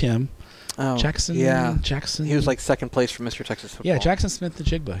coached him. Oh, Jackson. Yeah. Jackson. He was like second place for Mr. Texas football. Yeah, Jackson Smith the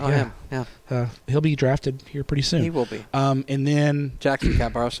Jigba. Oh, yeah. Yeah. He'll be drafted here pretty soon. He will be. And then Jackson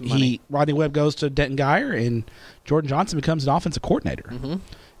can borrow some money. Rodney Webb goes to Denton Geyer, and Jordan Johnson becomes an offensive coordinator. Mm-hmm.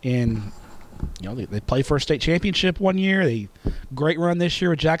 And they play for a state championship one year. Great run this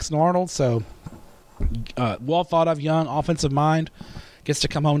year with Jackson Arnold. So well thought of young offensive mind, gets to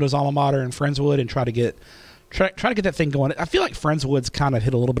come home to his alma mater in Friendswood and try to get that thing going. I feel like Friendswood's kind of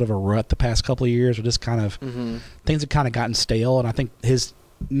hit a little bit of a rut the past couple of years, or just kind of things have kind of gotten stale. And I think his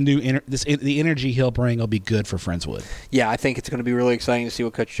the energy he'll bring will be good for Friendswood. Yeah, I think it's going to be really exciting to see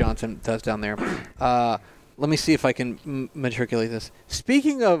what Coach Johnson does down there. Let me see if I can matriculate this.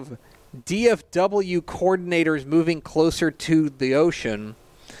 Speaking of DFW coordinators moving closer to the ocean,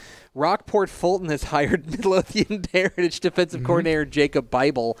 Rockport Fulton has hired Midlothian Heritage defensive coordinator Jacob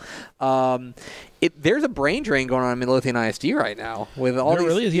Bible. There's a brain drain going on in Midlothian ISD right now with all these.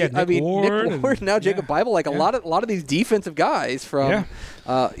 Really is. Yeah, Nick Ward now Jacob Bible, like a lot of these defensive guys from,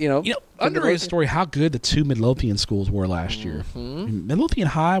 underrated story how good the two Midlothian schools were last year. Midlothian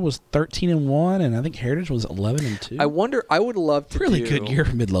High was 13-1, and I think Heritage was 11-2. I would love to really good year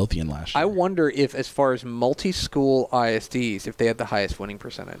for Midlothian last year. I wonder if, as far as multi-school ISDs, if they had the highest winning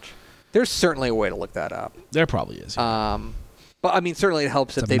percentage. There's certainly a way to look that up. There probably is. But, I mean, certainly it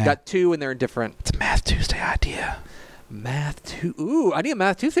helps if they've got two and they're in different. It's a Math Tuesday idea. Math Tuesday. Ooh, I need a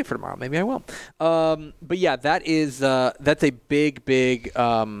Math Tuesday for tomorrow. Maybe I will. But, yeah, that's a big,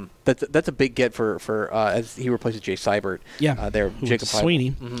 that's a big get for as he replaces Jay Seibert. Yeah. Jacob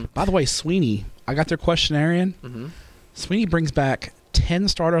Sweeney. By the way, Sweeney, I got their questionnaire in. Sweeney brings back 10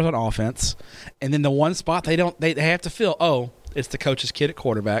 starters on offense, and then the one spot they have to fill, it's the coach's kid at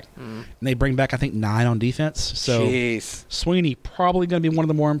quarterback. And they bring back, I think, 9 on defense. So Jeez. Sweeney probably going to be one of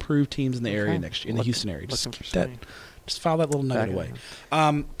the more improved teams in the area next year, in the Houston area. Just file that little nugget away.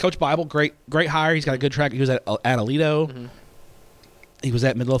 Coach Bible, great hire. He's got a good track. He was at Alito. He was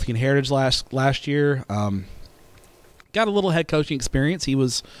at Midlothian Heritage last year. Got a little head coaching experience. He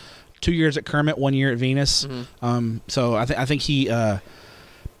was 2 years at Kermit, 1 year at Venus. So I think he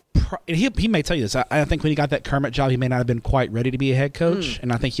may tell you this. I think when he got that Kermit job, he may not have been quite ready to be a head coach,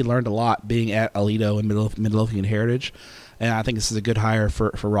 and I think he learned a lot being at Alito and Midlothian Heritage. And I think this is a good hire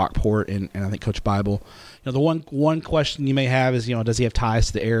for Rockport, and I think Coach Bible. The one question you may have is, does he have ties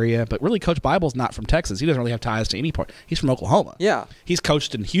to the area? But really, Coach Bible's not from Texas. He doesn't really have ties to any part. He's from Oklahoma. Yeah. He's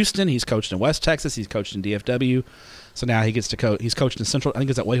coached in Houston. He's coached in West Texas. He's coached in DFW. So now he gets to coach. He's coached in Central. I think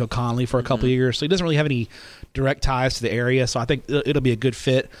he was at Waco Conley for a couple of years. So he doesn't really have any direct ties to the area. So I think it'll be a good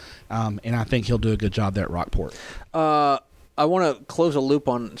fit, and I think he'll do a good job there at Rockport. I want to close a loop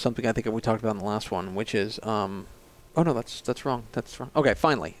on something I think we talked about in the last one, which is oh no, that's wrong. That's wrong. Okay,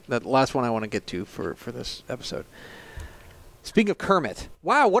 finally, the last one I want to get to for this episode. Speaking of Kermit,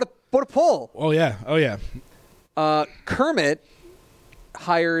 wow, what a pull! Oh yeah. Kermit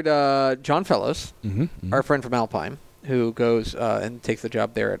hired John Fellows, our friend from Alpine, who goes and takes the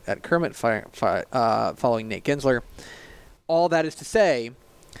job there at Kermit, following Nate Gensler. All that is to say,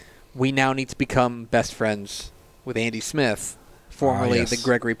 we now need to become best friends with Andy Smith, formerly the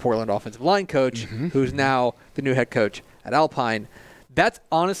Gregory Portland offensive line coach, who's now the new head coach at Alpine. That's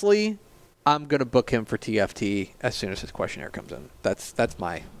honestly, I'm gonna book him for TFT as soon as his questionnaire comes in. That's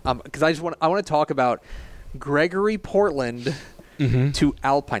my because I want to talk about Gregory Portland to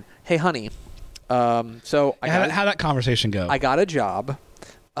Alpine. Hey, honey. So how'd that conversation go? I got a job,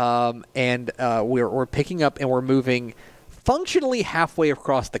 and we're picking up and we're moving functionally halfway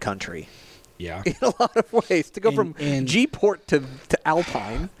across the country. Yeah, in a lot of ways to go from G-Port to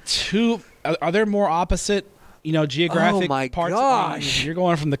Alpine. Are there more opposite, geographic parts? Gosh. You're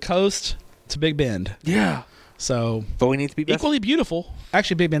going from the coast to Big Bend. Yeah. So, but we need to be equally beautiful.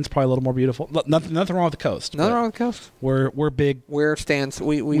 Actually, Big Bend's probably a little more beautiful. Nothing wrong with the coast. Nothing wrong with the coast. We're big. We're stands.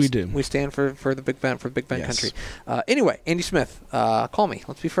 We do. We stand for the Big Bend country. Anyway, Andy Smith, call me.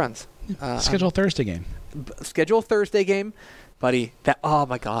 Let's be friends. Schedule a Thursday game. Schedule a Thursday game. buddy. That oh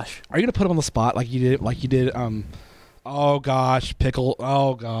my gosh. Are you gonna put him on the spot like you did? Oh gosh, pickle.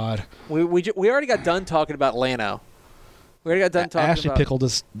 Oh god. We already got done talking about Lano. We already got done talking Ashley about Pickle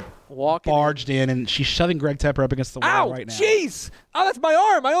just barged in, and she's shoving Greg Tepper up against the wall right now. Jeez! Oh, that's my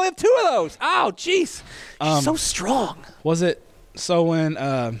arm. I only have 2 of those. Ow, jeez. She's so strong. Was it so when?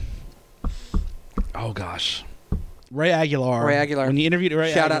 Oh gosh, Ray Aguilar. When you interviewed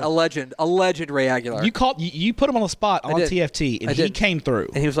Ray Shout Aguilar, out a legend, Ray Aguilar. You put him on the spot on TFT, and he came through.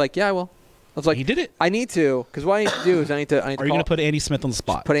 And he was like, "Yeah, I will." I was like, he did it. I need to, because what I need to do is I need to. Are you going to put Andy Smith on the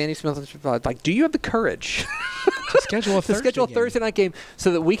spot? Put Andy Smith on the spot. Like, do you have the courage to schedule a Thursday night game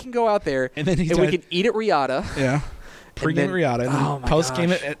so that we can go out there and we can eat at Riata? Yeah, pre-game at Riata, and then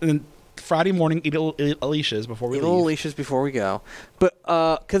post-game and then Friday morning eat Alicia's before we leave. Eat Alicia's before we go. But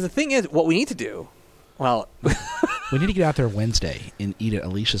because the thing is, what we need to do, well. We need to get out there Wednesday and eat at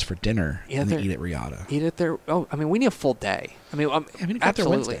Alicia's for dinner and then eat at Riata. Eat it there. Oh, I mean, we need a full day. I mean,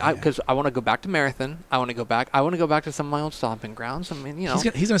 absolutely. Because I want to go back to Marathon. I want to go back to some of my old stomping grounds. I mean, you know,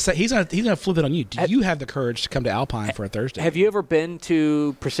 he's gonna flip it on you. Do you have the courage to come to Alpine for a Thursday? Have you ever been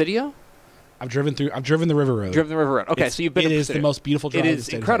to Presidio? I've driven the River Road. Okay, so you've been. It is the most beautiful drive. It is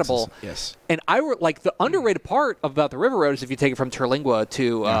incredible. Yes. And the underrated part about the River Road is if you take it from Terlingua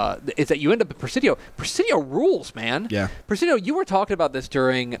to is that you end up at Presidio. Presidio rules, man. Yeah. Presidio. You were talking about this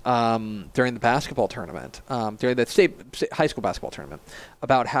during the basketball tournament, during the state high school basketball tournament,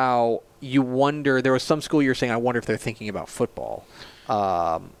 about how you wonder. There was some school you were saying, I wonder if they're thinking about football.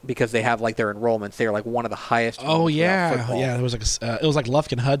 Because they have like their enrollments, they're like one of the highest. Oh yeah, yeah. It was like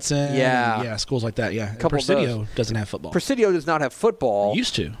Lufkin Hudson. Yeah, schools like that. Yeah, Presidio doesn't have football. Presidio does not have football. It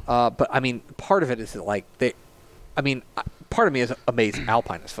used to. But I mean, part of it is that, like part of me is amazed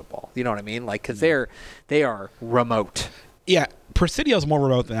Alpine is football. You know what I mean? Like, because they are remote. Yeah, Presidio's more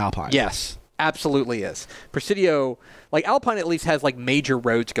remote than Alpine. Yes. Absolutely is. Presidio, like Alpine at least has like major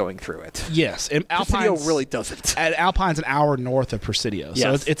roads going through it. Yes. And Presidio really doesn't. Alpine's an hour north of Presidio.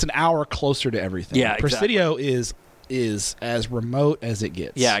 So it's an hour closer to everything. Yeah, Presidio is as remote as it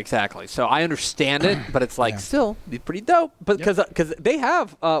gets. Yeah, exactly. So I understand it, but it's like still be pretty dope. But because they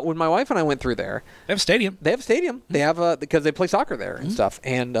have, when my wife and I went through there. They have a stadium. They have because they play soccer there and stuff.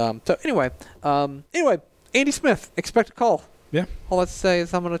 And so anyway, Andy Smith, expect a call. Yeah. All let's say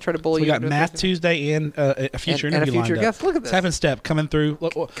is I'm going to try to bully you. We got Math Tuesday and a future interview lined up. Guest. Look at this. 7-Step coming through.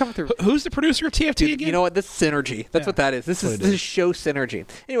 Who's the producer of TFT again? You know what? This is synergy. That's what that is. This is show synergy.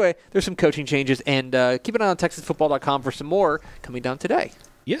 Anyway, there's some coaching changes, and keep an eye on TexasFootball.com for some more coming down today.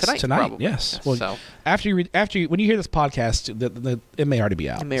 Yes, tonight. Yes. Well, so when you hear this podcast, it may already be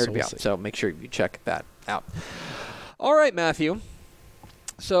out. It may already be out. So make sure you check that out. All right, Matthew.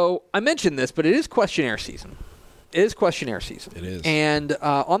 So I mentioned this, but it is questionnaire season. It is questionnaire season. It is. And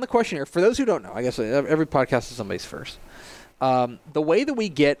on the questionnaire, for those who don't know, I guess every podcast is somebody's first. The way that we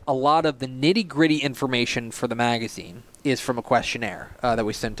get a lot of the nitty-gritty information for the magazine is from a questionnaire that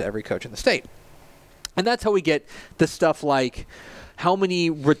we send to every coach in the state. And that's how we get the stuff like, how many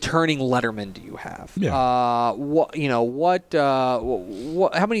returning lettermen do you have? Yeah. How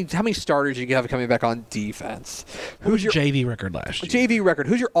many starters do you have coming back on defense? Who's your JV record last year? JV record.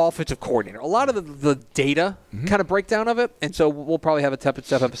 Who's your offensive coordinator? A lot of the data kind of breakdown of it, and so we'll probably have a step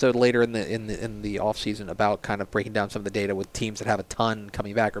episode later in the off season about kind of breaking down some of the data with teams that have a ton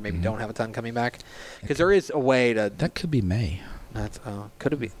coming back or maybe don't have a ton coming back, because there is a way to. That could be May. That's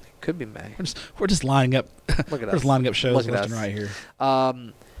could it be. Could be May. We're just lining up. Look at us. We're just lining up shows left and right here.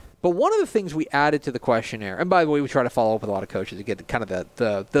 But one of the things we added to the questionnaire, and by the way, we try to follow up with a lot of coaches to get kind of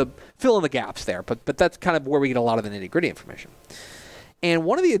the fill in the gaps there. But that's kind of where we get a lot of the nitty gritty information. And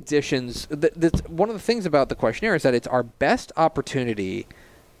one of the additions, one of the things about the questionnaire is that it's our best opportunity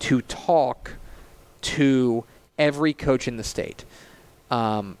to talk to every coach in the state.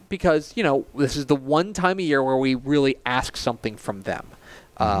 Because this is the one time a year where we really ask something from them.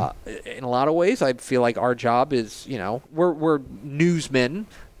 In a lot of ways, I feel like our job is, we're newsmen,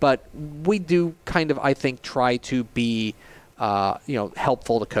 but we do kind of, I think, try to be,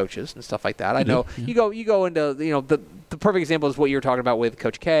 helpful to coaches and stuff like that. I know you go into, the perfect example is what you were talking about with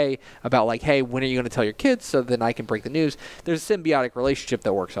Coach K about like, hey, when are you going to tell your kids so then I can break the news? There's a symbiotic relationship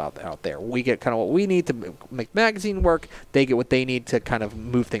that works out there. We get kind of what we need to make magazine work. They get what they need to kind of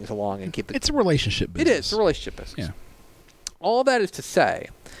move things along and keep it. It's a relationship business. It is a relationship business. Yeah. All that is to say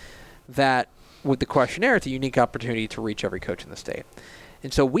that with the questionnaire, it's a unique opportunity to reach every coach in the state.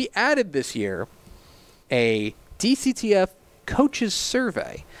 And so we added this year a DCTF coaches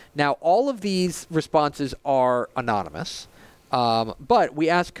survey. Now, all of these responses are anonymous, but we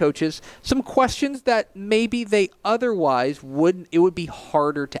asked coaches some questions that maybe they otherwise it would be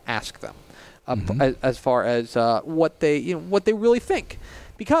harder to ask them. as far as what they really think,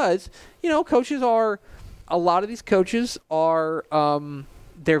 because coaches are, a lot of these coaches are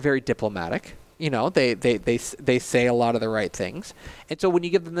they're very diplomatic. They say a lot of the right things. And so when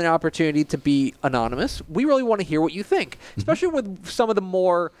you give them the opportunity to be anonymous, we really want to hear what you think, especially with some of the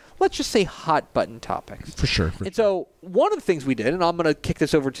more, let's just say, hot button topics. For sure. And so one of the things we did, and I'm going to kick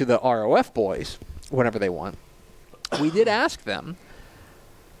this over to the ROF boys whenever they want, we did ask them,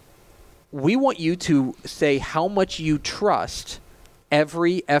 we want you to say how much you trust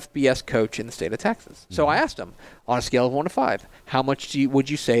every FBS coach in the state of Texas. So I asked them, on a scale of 1 to 5, how much would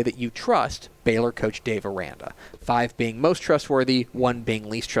you say that you trust Baylor coach Dave Aranda? 5 being most trustworthy, 1 being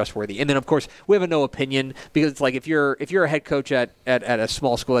least trustworthy. And then, of course, we have a no opinion, because it's like if you're a head coach at a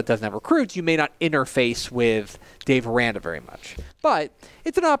small school that doesn't have recruits, you may not interface with Dave Aranda very much. But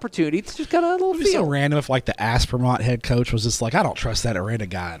it's an opportunity to just get a little feel. It'd be so random if like the Aspermont head coach was just like, I don't trust that Aranda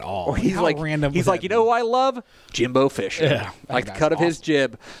guy at all. Or he's like, you know who I love? Jimbo Fisher. Yeah, like the cut of his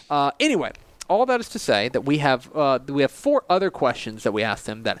jib. Anyway, all that is to say that we have 4 other questions that we asked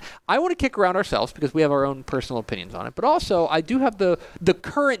them that I want to kick around ourselves because we have our own personal opinions on it. But also, I do have the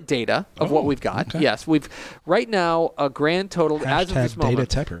current data of what we've got. Okay. Yes, we've right now a grand total as of this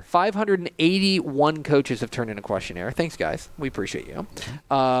moment. 581 coaches have turned in a questionnaire. Thanks, guys. We appreciate you.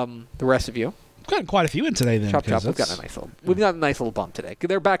 The rest of you. We've gotten quite a few in today. Then chop. We've got a nice little bump today.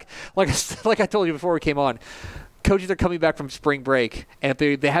 They're back, like I told you before we came on. Coaches are coming back from spring break, and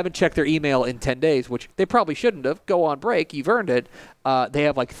if they haven't checked their email in 10 days, which they probably shouldn't have, go on break, you've earned it, they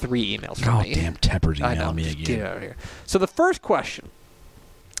have like 3 emails from me. Oh, damn, Tepper's emailing me again. Get out of here. So the first question,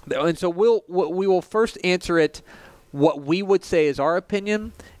 and so we will first answer it what we would say is our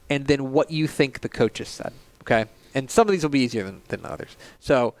opinion, and then what you think the coaches said, okay? And some of these will be easier than others.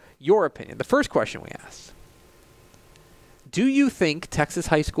 So your opinion. The first question we asked. Do you think Texas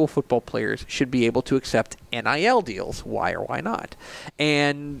high school football players should be able to accept NIL deals? Why or why not?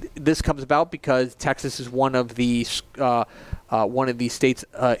 And this comes about because Texas is one of the states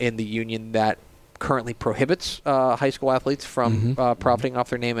in the union that currently prohibits high school athletes from profiting off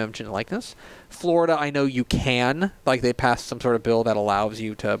their name, image, and likeness. Florida, I know you can. Like, they passed some sort of bill that allows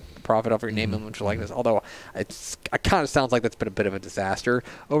you to profit off your name, image, and likeness. Although it kind of sounds like that's been a bit of a disaster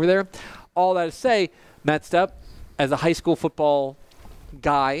over there. All that to say, Matt Stepp, as a high school football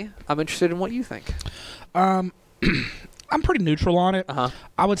guy, I'm interested in what you think. I'm pretty neutral on it.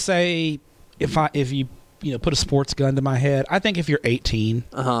 I would say if you put a sports gun to my head, I think if you're 18,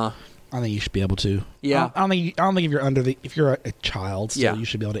 I think you should be able to. Yeah. I don't think if you're a child, still, you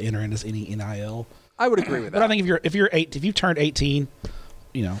should be able to enter into any NIL. I would agree with that. But I think if you've turned 18,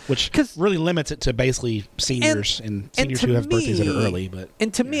 which really limits it to basically seniors and seniors who have birthdays that are early. But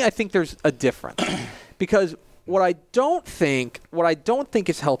me, I think there's a difference because. What I don't think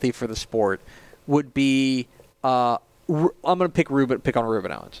is healthy for the sport would be I'm going to pick on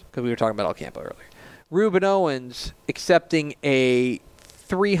Ruben Owens because we were talking about El Campo earlier. Ruben Owens accepting a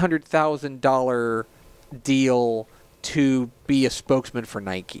 $300,000 deal to be a spokesman for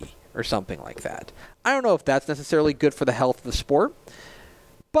Nike or something like that. I don't know if that's necessarily good for the health of the sport,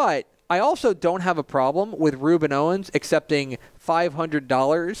 but I also don't have a problem with Ruben Owens accepting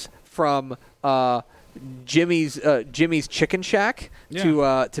 $500 from Jimmy's Chicken Shack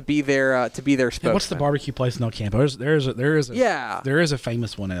to be their spokesman. Yeah, what's the barbecue place in El Campo? There is a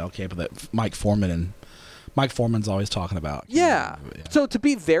famous one in El Campo that Mike Foreman's always talking about. Yeah. So to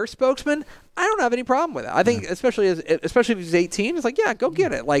be their spokesman, I don't have any problem with it. I think especially if he's 18, it's like, yeah, go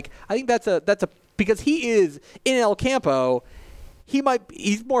get it. Like, I think that's a because he is in El Campo.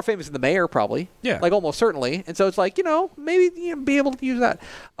 He's more famous than the mayor, probably. Yeah. Like, almost certainly. And so it's like, maybe be able to use that.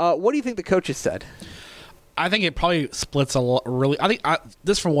 What do you think the coaches said? I think it probably splits a lot. Really, I think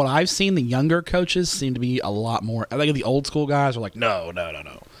this, from what I've seen, the younger coaches seem to be a lot more. I think the old school guys are like, no.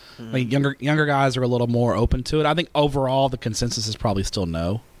 Mm-hmm. Like younger guys are a little more open to it. I think overall the consensus is probably still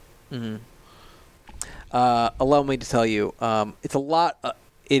no. Mm-hmm. Allow me to tell you, it's a lot.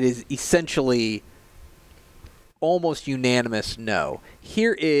 It is essentially almost unanimous no.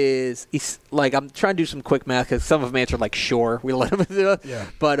 Here is, like, I'm trying to do some quick math because some of them answered like sure. We let them do it. Yeah.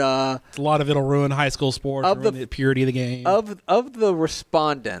 But a lot of it'll ruin high school sports, ruin the purity of the game. Of the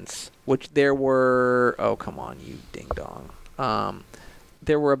respondents, which there were, oh come on, you ding dong.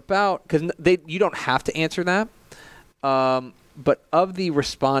 There were about, because you don't have to answer that. But of the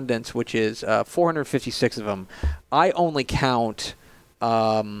respondents, which is 456 of them, I only count.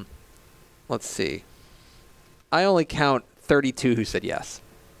 Let's see. I only count 32 who said yes.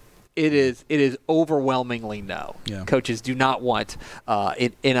 It is overwhelmingly no. Yeah. Coaches do not want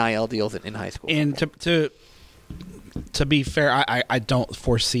NIL deals in high school. And to be fair, I don't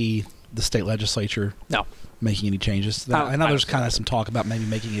foresee the state legislature No. making any changes. I know there's kind of some talk about maybe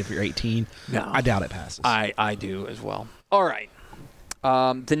making it if you're 18. No. I doubt it passes. I do as well. All right.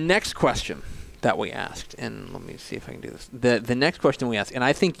 The next question that we asked, and let me see if I can do this. The next question we asked, and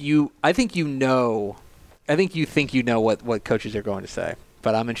I think you think you know what coaches are going to say,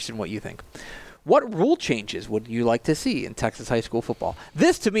 but I'm interested in what you think. What rule changes would you like to see in Texas high school football?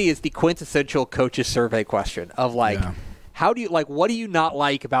 This to me is the quintessential coaches survey question of how do you what do you not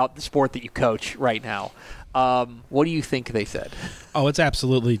like about the sport that you coach right now? What do you think they said? Oh, it's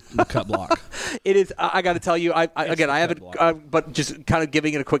absolutely the cut block. It is. I got to tell you, I haven't, but just kind of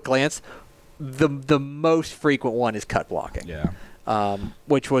giving it a quick glance, the most frequent one is cut blocking. Yeah.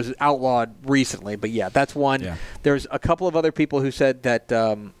 Which was outlawed recently, but yeah, that's one. Yeah. There's a couple of other people who said that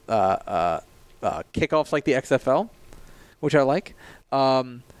kickoffs like the XFL, which I like.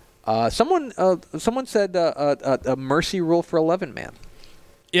 Someone said a mercy rule for 11-man.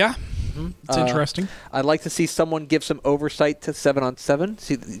 Yeah, it's interesting. I'd like to see someone give some oversight to 7-on-7.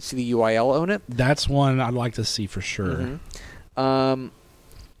 See the UIL own it. That's one I'd like to see for sure. Mm-hmm.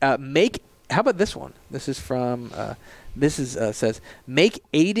 How about this one? This is from. Says make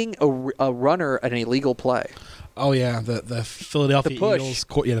aiding a runner an illegal play. Oh yeah, the Philadelphia Eagles.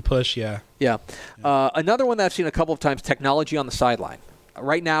 Yeah, the push. Yeah. Another one that I've seen a couple of times: technology on the sideline.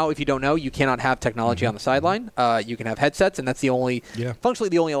 Right now, if you don't know, you cannot have technology on the sideline. You can have headsets, and that's functionally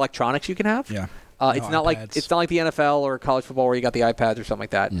the only electronics you can have. Yeah. It's not like the NFL or college football where you got the iPads or something like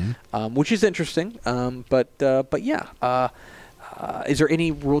that, which is interesting. But yeah, is there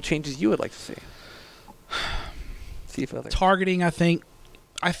any rule changes you would like to see? See if targeting. I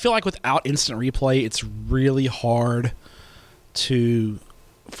feel like without instant replay, it's really hard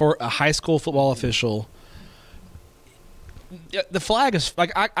for a high school football official. Yeah, the flag is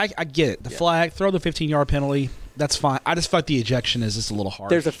I get it. The flag, throw the 15-yard penalty. That's fine. I just thought the ejection is just a little hard.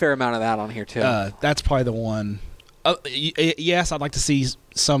 There's a fair amount of that on here too. That's probably the one. Yes, I'd like to see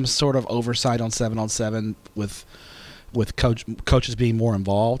some sort of oversight on 7-on-7 with coaches being more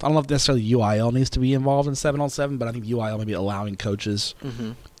involved. I don't know if necessarily UIL needs to be involved in 7-on-7, but I think UIL maybe allowing coaches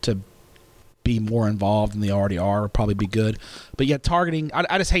to be more involved than they already are would probably be good. But yeah, targeting.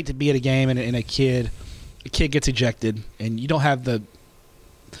 I just hate to be at a game and a kid gets ejected, and you don't have the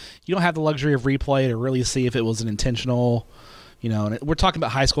luxury of replay to really see if it was an intentional. And we're talking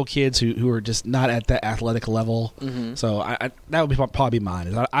about high school kids who are just not at that athletic level. So that would probably be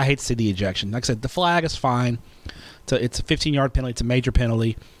mine. I hate to see the ejection. Like I said, the flag is fine. It's a 15-yard penalty. It's a major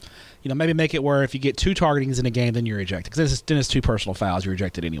penalty. Maybe make it where if you get 2 targetings in a game, then you're ejected. Because then it's 2 personal fouls. You're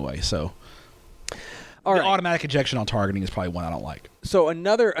ejected anyway. So automatic ejection on targeting is probably one I don't like. So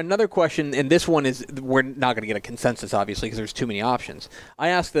another question, and this one is we're not going to get a consensus, obviously, because there's too many options. I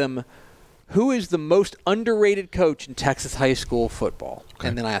asked them, who is the most underrated coach in Texas high school football? Okay.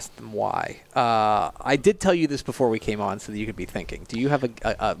 And then I asked them why. I did tell you this before we came on so that you could be thinking. Do you have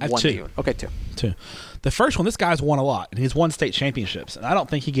a one? 2. Okay, 2. The first one, this guy's won a lot, and he's won state championships, and I don't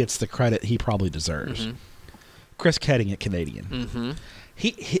think he gets the credit he probably deserves. Chris Ketting at Canadian.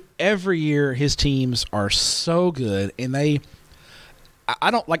 He every year his teams are so good, and I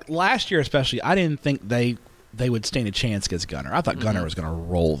don't like last year especially. I didn't think they would stand a chance against Gunner. I thought Gunner was going to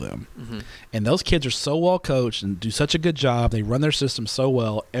roll them, and those kids are so well coached and do such a good job. They run their system so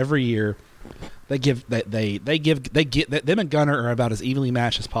well every year. Them and Gunner are about as evenly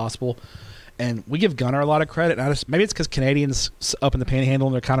matched as possible, and we give Gunner a lot of credit. And maybe it's because Canadians up in the Panhandle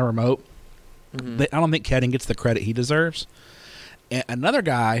and they're kind of remote. I don't think Ketting gets the credit he deserves. And another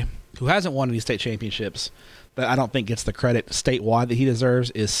guy who hasn't won any state championships that I don't think gets the credit statewide that he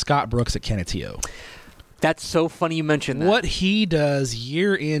deserves is Scott Brooks at Canutillo. That's so funny you mentioned that. What he does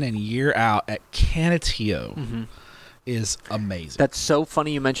year in and year out at Canutillo is amazing. That's so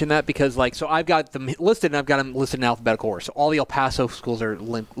funny you mentioned that because, so I've got them listed, and I've got them listed in alphabetical order. So all the El Paso schools are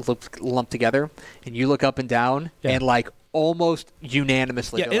lumped together, and you look up and down, and almost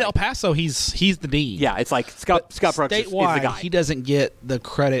unanimously. Yeah, in El Paso, he's the dean. Yeah, it's like Scott Brooks is the guy. He doesn't get the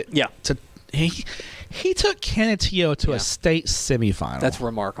credit. Yeah. He took Canutillo to a state semifinal. That's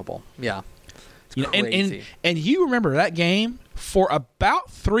remarkable. Yeah. It's crazy. And you remember that game for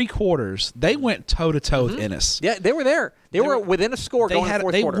about 3 quarters, they went toe-to-toe with Ennis. Yeah, they were there. They were within a score going in the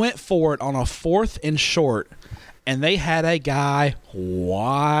fourth quarter. They went for it on a 4th and short, and they had a guy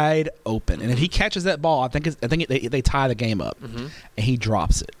wide open. And if he catches that ball, I think they tie the game up, and he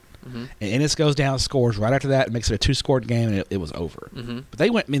drops it. And Ennis goes down, scores right after that, and makes it a 2-scored game, and it was over. But they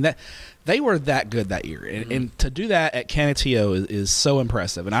went. I mean, they were that good that year, and to do that at Canutillo is so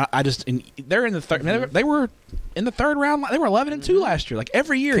impressive. And they're in the third. They were in the third round. They were 11-2 last year. Like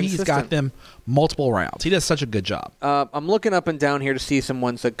every year, he's got them multiple rounds. He does such a good job. I'm looking up and down here to see some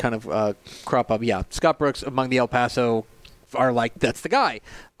ones that kind of crop up. Yeah, Scott Brooks among the El Paso are like, that's the guy.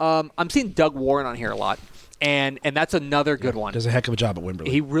 I'm seeing Doug Warren on here a lot, and that's another good one. Does a heck of a job at Wimberley.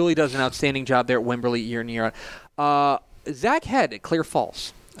 He really does an outstanding job there at Wimberley year in year out. Zach Head at Clear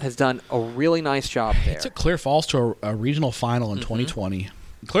Falls has done a really nice job there. He took Clear Falls to a regional final in 2020.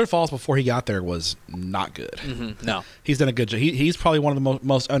 Clear Falls, before he got there, was not good. No. He's done a good job. He's probably one of the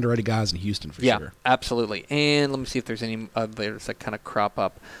most underrated guys in Houston for sure. Yeah, absolutely. And let me see if there's any others that kind of crop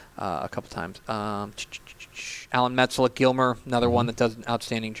up a couple times. Alan Metzel at Gilmer, another one that does an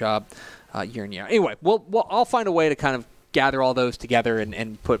outstanding job year in year out. Anyway, I'll find a way to kind of gather all those together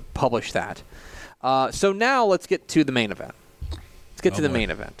and publish that. So now let's get to the main event. Main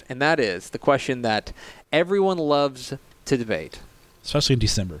event, and that is the question that everyone loves to debate. Especially in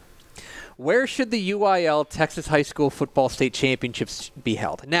December. Where should the UIL Texas High School Football State Championships be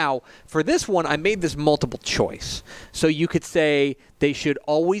held? Now, for this one, I made this multiple choice. So you could say they should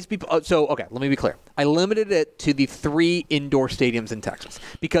always be okay, let me be clear. I limited it to the 3 indoor stadiums in Texas.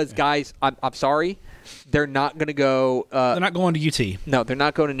 Because, guys, I'm sorry, they're not going to go they're not going to UT. No, they're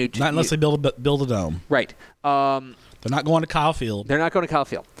not going to New Not unless they build a dome. Right. They're not going to Kyle Field. They're not going to Kyle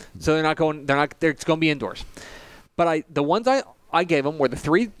Field. So it's going to be indoors. But the ones I gave them were the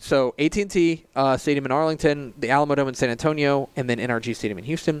 3, so AT&T Stadium in Arlington, the Alamo Dome in San Antonio, and then NRG Stadium in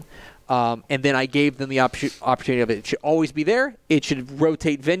Houston. And then I gave them the opportunity of it should always be there. It should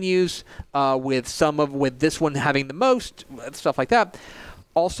rotate venues with this one having the most, stuff like that.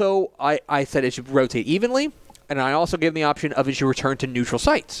 Also, I said it should rotate evenly, and I also gave them the option of it should return to neutral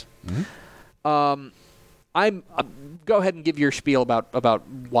sites. Go ahead and give your spiel about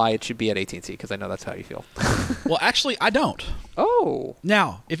why it should be at AT&T, because I know that's how you feel. Well, actually, I don't. Oh.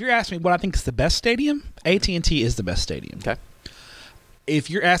 Now, if you're asking me what I think is the best stadium, AT&T is the best stadium. Okay. If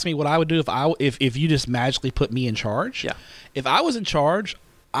you're asking me what I would do if you just magically put me in charge, if I was in charge,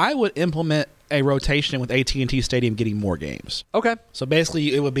 I would implement a rotation with AT&T Stadium getting more games. Okay. So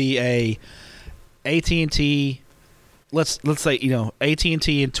basically, it would be a AT&T. Let's say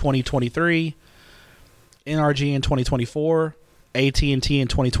AT&T in 2023. NRG in 2024, AT&T in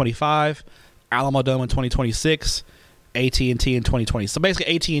 2025, Alamo Dome in 2026, AT&T in 2020. So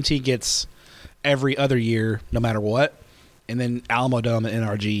basically, AT&T gets every other year, no matter what, and then Alamo Dome and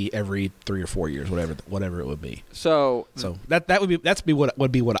NRG every 3 or 4 years, whatever it would be. So that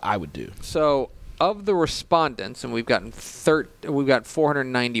would be what I would do. So of the respondents, and we've got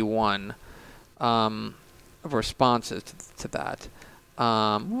 491 of responses to that.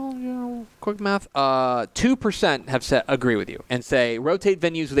 Quick math. 2% have agree with you and say rotate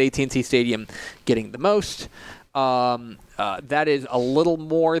venues with AT&T Stadium getting the most. That is a little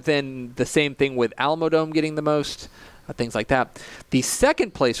more than the same thing with Alamo Dome getting the most. Things like that. The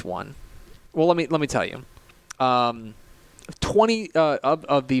second place one. Well, let me tell you. 20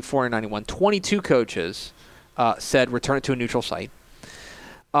 of the 491, 22 coaches said return it to a neutral site.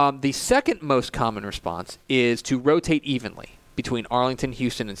 The second most common response is to rotate evenly between Arlington,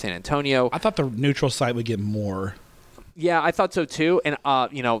 Houston, and San Antonio. I thought the neutral site would get more. Yeah, I thought so too. And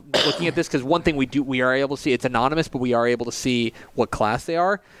looking at this, because one thing we are able to see, it's anonymous, but we are able to see what class they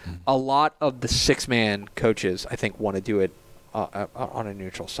are. A lot of the 6-man coaches, I think, want to do it on a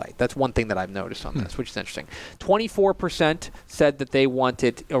neutral site. That's one thing that I've noticed on this, which is interesting. 24% said that they want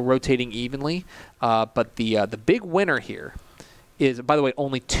it rotating evenly, but the big winner here is, by the way,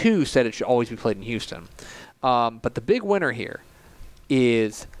 only 2 said it should always be played in Houston. But the big winner here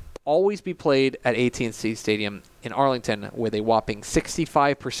is always be played at AT&T Stadium in Arlington, with a whopping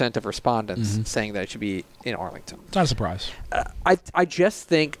 65% of respondents saying that it should be in Arlington. It's not a surprise. I just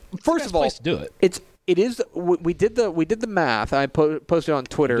think, first of all, place to do it. It is. We did the math. I posted on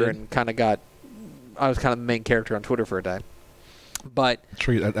Twitter and kind of I was kind of the main character on Twitter for a day. But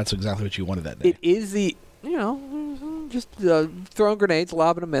true, that's exactly what you wanted that day. It is just throwing grenades,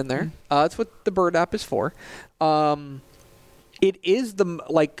 lobbing them in there. That's what the Bird app is for. It is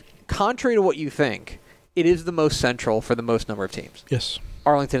contrary to what you think, it is the most central for the most number of teams. Yes.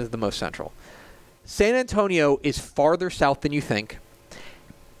 Arlington is the most central. San Antonio is farther south than you think.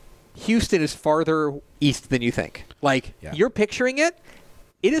 Houston is farther east than you think. You're picturing it.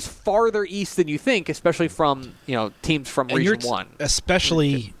 It is farther east than you think, especially from teams from Region 1.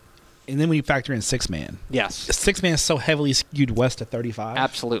 Especially, and then when you factor in 6-man. Yes. 6-man is so heavily skewed west to 35.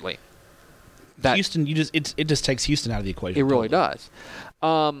 Absolutely. Houston, it just takes Houston out of the equation. It really does.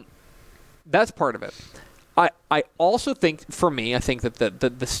 That's part of it. I also think, for me, I think that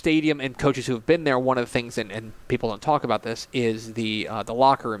the stadium and coaches who have been there, one of the things, and people don't talk about this, is the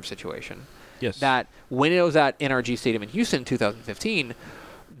locker room situation. Yes. that when it was at NRG Stadium in Houston in 2015,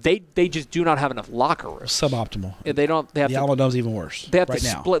 they just do not have enough locker rooms. Suboptimal. They don't. They have The to, Alamodome's even worse. They have right to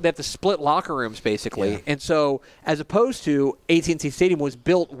now. split. They have to split locker rooms basically, Yeah. and so as opposed to AT&T Stadium was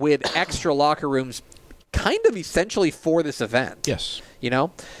built with extra locker rooms, kind of essentially for this event. Yes.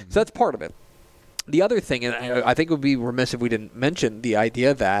 So that's part of it. The other thing, and I think it would be remiss if we didn't mention the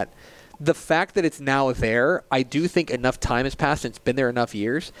idea that the fact that it's now there, I do think enough time has passed and it's been there enough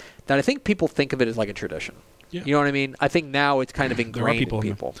years that I think people think of it as like a tradition. Yeah. You know what I mean? I think now it's kind of ingrained in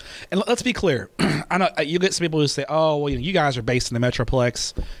people. And let's be clear. I know you get some people who say, "Oh, well, you guys are based in the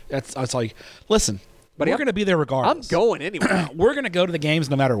Metroplex." It's like, listen, we're going to be there regardless. I'm going anyway. We're going to go to the games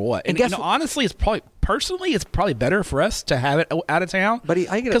no matter what. And guess honestly, it's probably better for us to have it out of town,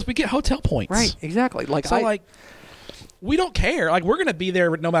 because we get hotel points. Right? Exactly. We don't care. Like, we're going to be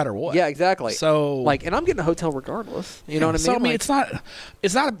there no matter what. Yeah, exactly. So, and I'm getting a hotel regardless. You know what I mean? So, I mean, it's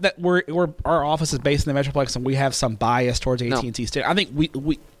not that our office is based in the Metroplex and we have some bias towards AT&T Stadium. I think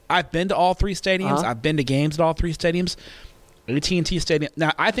I've been to all three stadiums. Uh-huh. I've been to games at all three stadiums. AT&T Stadium.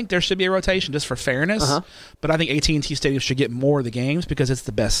 Now, I think there should be a rotation just for fairness, but I think AT&T Stadium should get more of the games because it's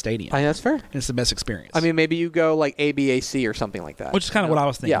the best stadium. That's fair. And it's the best experience. I mean, maybe you go like ABAC or something like that. Which is kind of what I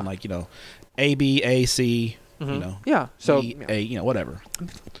was thinking. Yeah. Like, ABAC. Yeah. So whatever.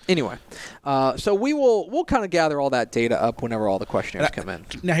 Anyway, so we'll kind of gather all that data up whenever all the questionnaires come in.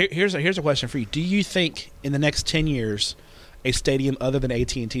 Now here's a question for you. Do you think in the next 10 years a stadium other than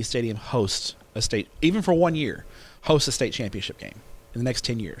AT&T Stadium hosts a state, even for 1 year, hosts a state championship game in the next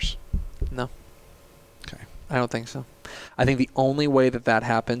 10 years? No. Okay. I don't think so. I think the only way that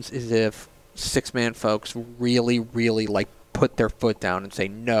happens is if six-man folks really, really put their foot down and say,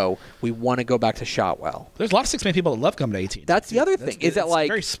 no, we want to go back to Shotwell. There's a lot of six-man people that love coming to AT&T. That's the other thing. Is that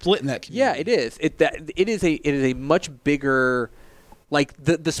very split in that community. Yeah, it is. It is a much bigger,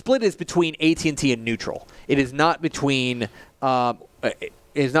 the split is between AT&T and neutral. It is not between AT&T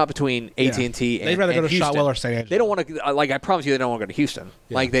and they'd rather go to Houston. Shotwell or San Angelo. They don't want to. I promise you, they don't want to go to Houston.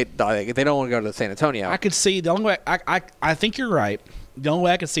 Yeah. They don't want to go to San Antonio. I could see the only way. I think you're right. The only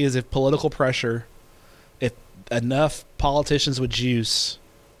way I could see is if political pressure, if enough politicians with juice,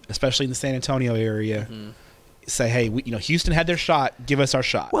 especially in the San Antonio area, say, "Hey, Houston had their shot. Give us our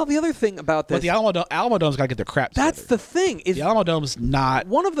shot." Well, the other thing about this, but the Alamodome's got to get their crap together. That's the thing. Is the Alamodome's not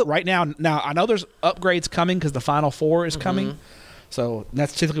one of the right now? Now I know there's upgrades coming because the Final Four is coming. So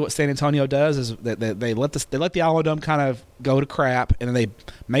that's typically what San Antonio does is that they let the Alamodome kind of go to crap, and then they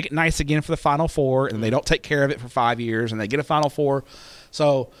make it nice again for the Final Four, and they don't take care of it for 5 years, and they get a Final Four.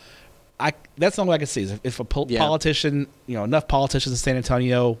 So that's the only way I can see is if a politician, enough politicians in San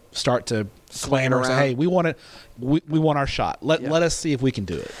Antonio start to clamor and say, "Hey, we want our shot. Let us see if we can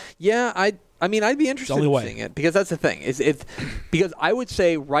do it." Yeah, I mean, I'd be interested in seeing it because that's the thing. It's because I would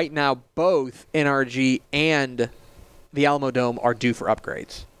say right now both NRG and the Alamodome are due for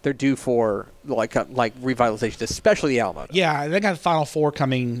upgrades. They're due for like revitalization, especially the Alamodome. Yeah, they got the Final Four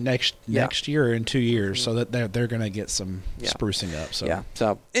coming next year or in 2 years, so that they're going to get some sprucing up. So yeah.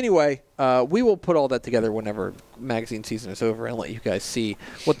 So anyway, we will put all that together whenever magazine season is over and let you guys see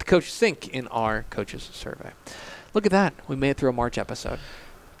what the coaches think in our coaches survey. Look at that, we made it through a March episode.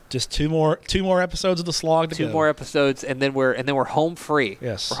 Just two more episodes of the slog to go. 2 more episodes, and then we're home free.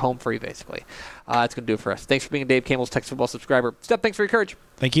 Yes, we're home free basically. That's gonna do it for us. Thanks for being Dave Campbell's Texas Football subscriber. Steph, thanks for your courage.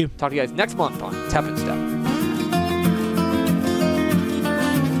 Thank you. Talk to you guys next month on Tap and Step.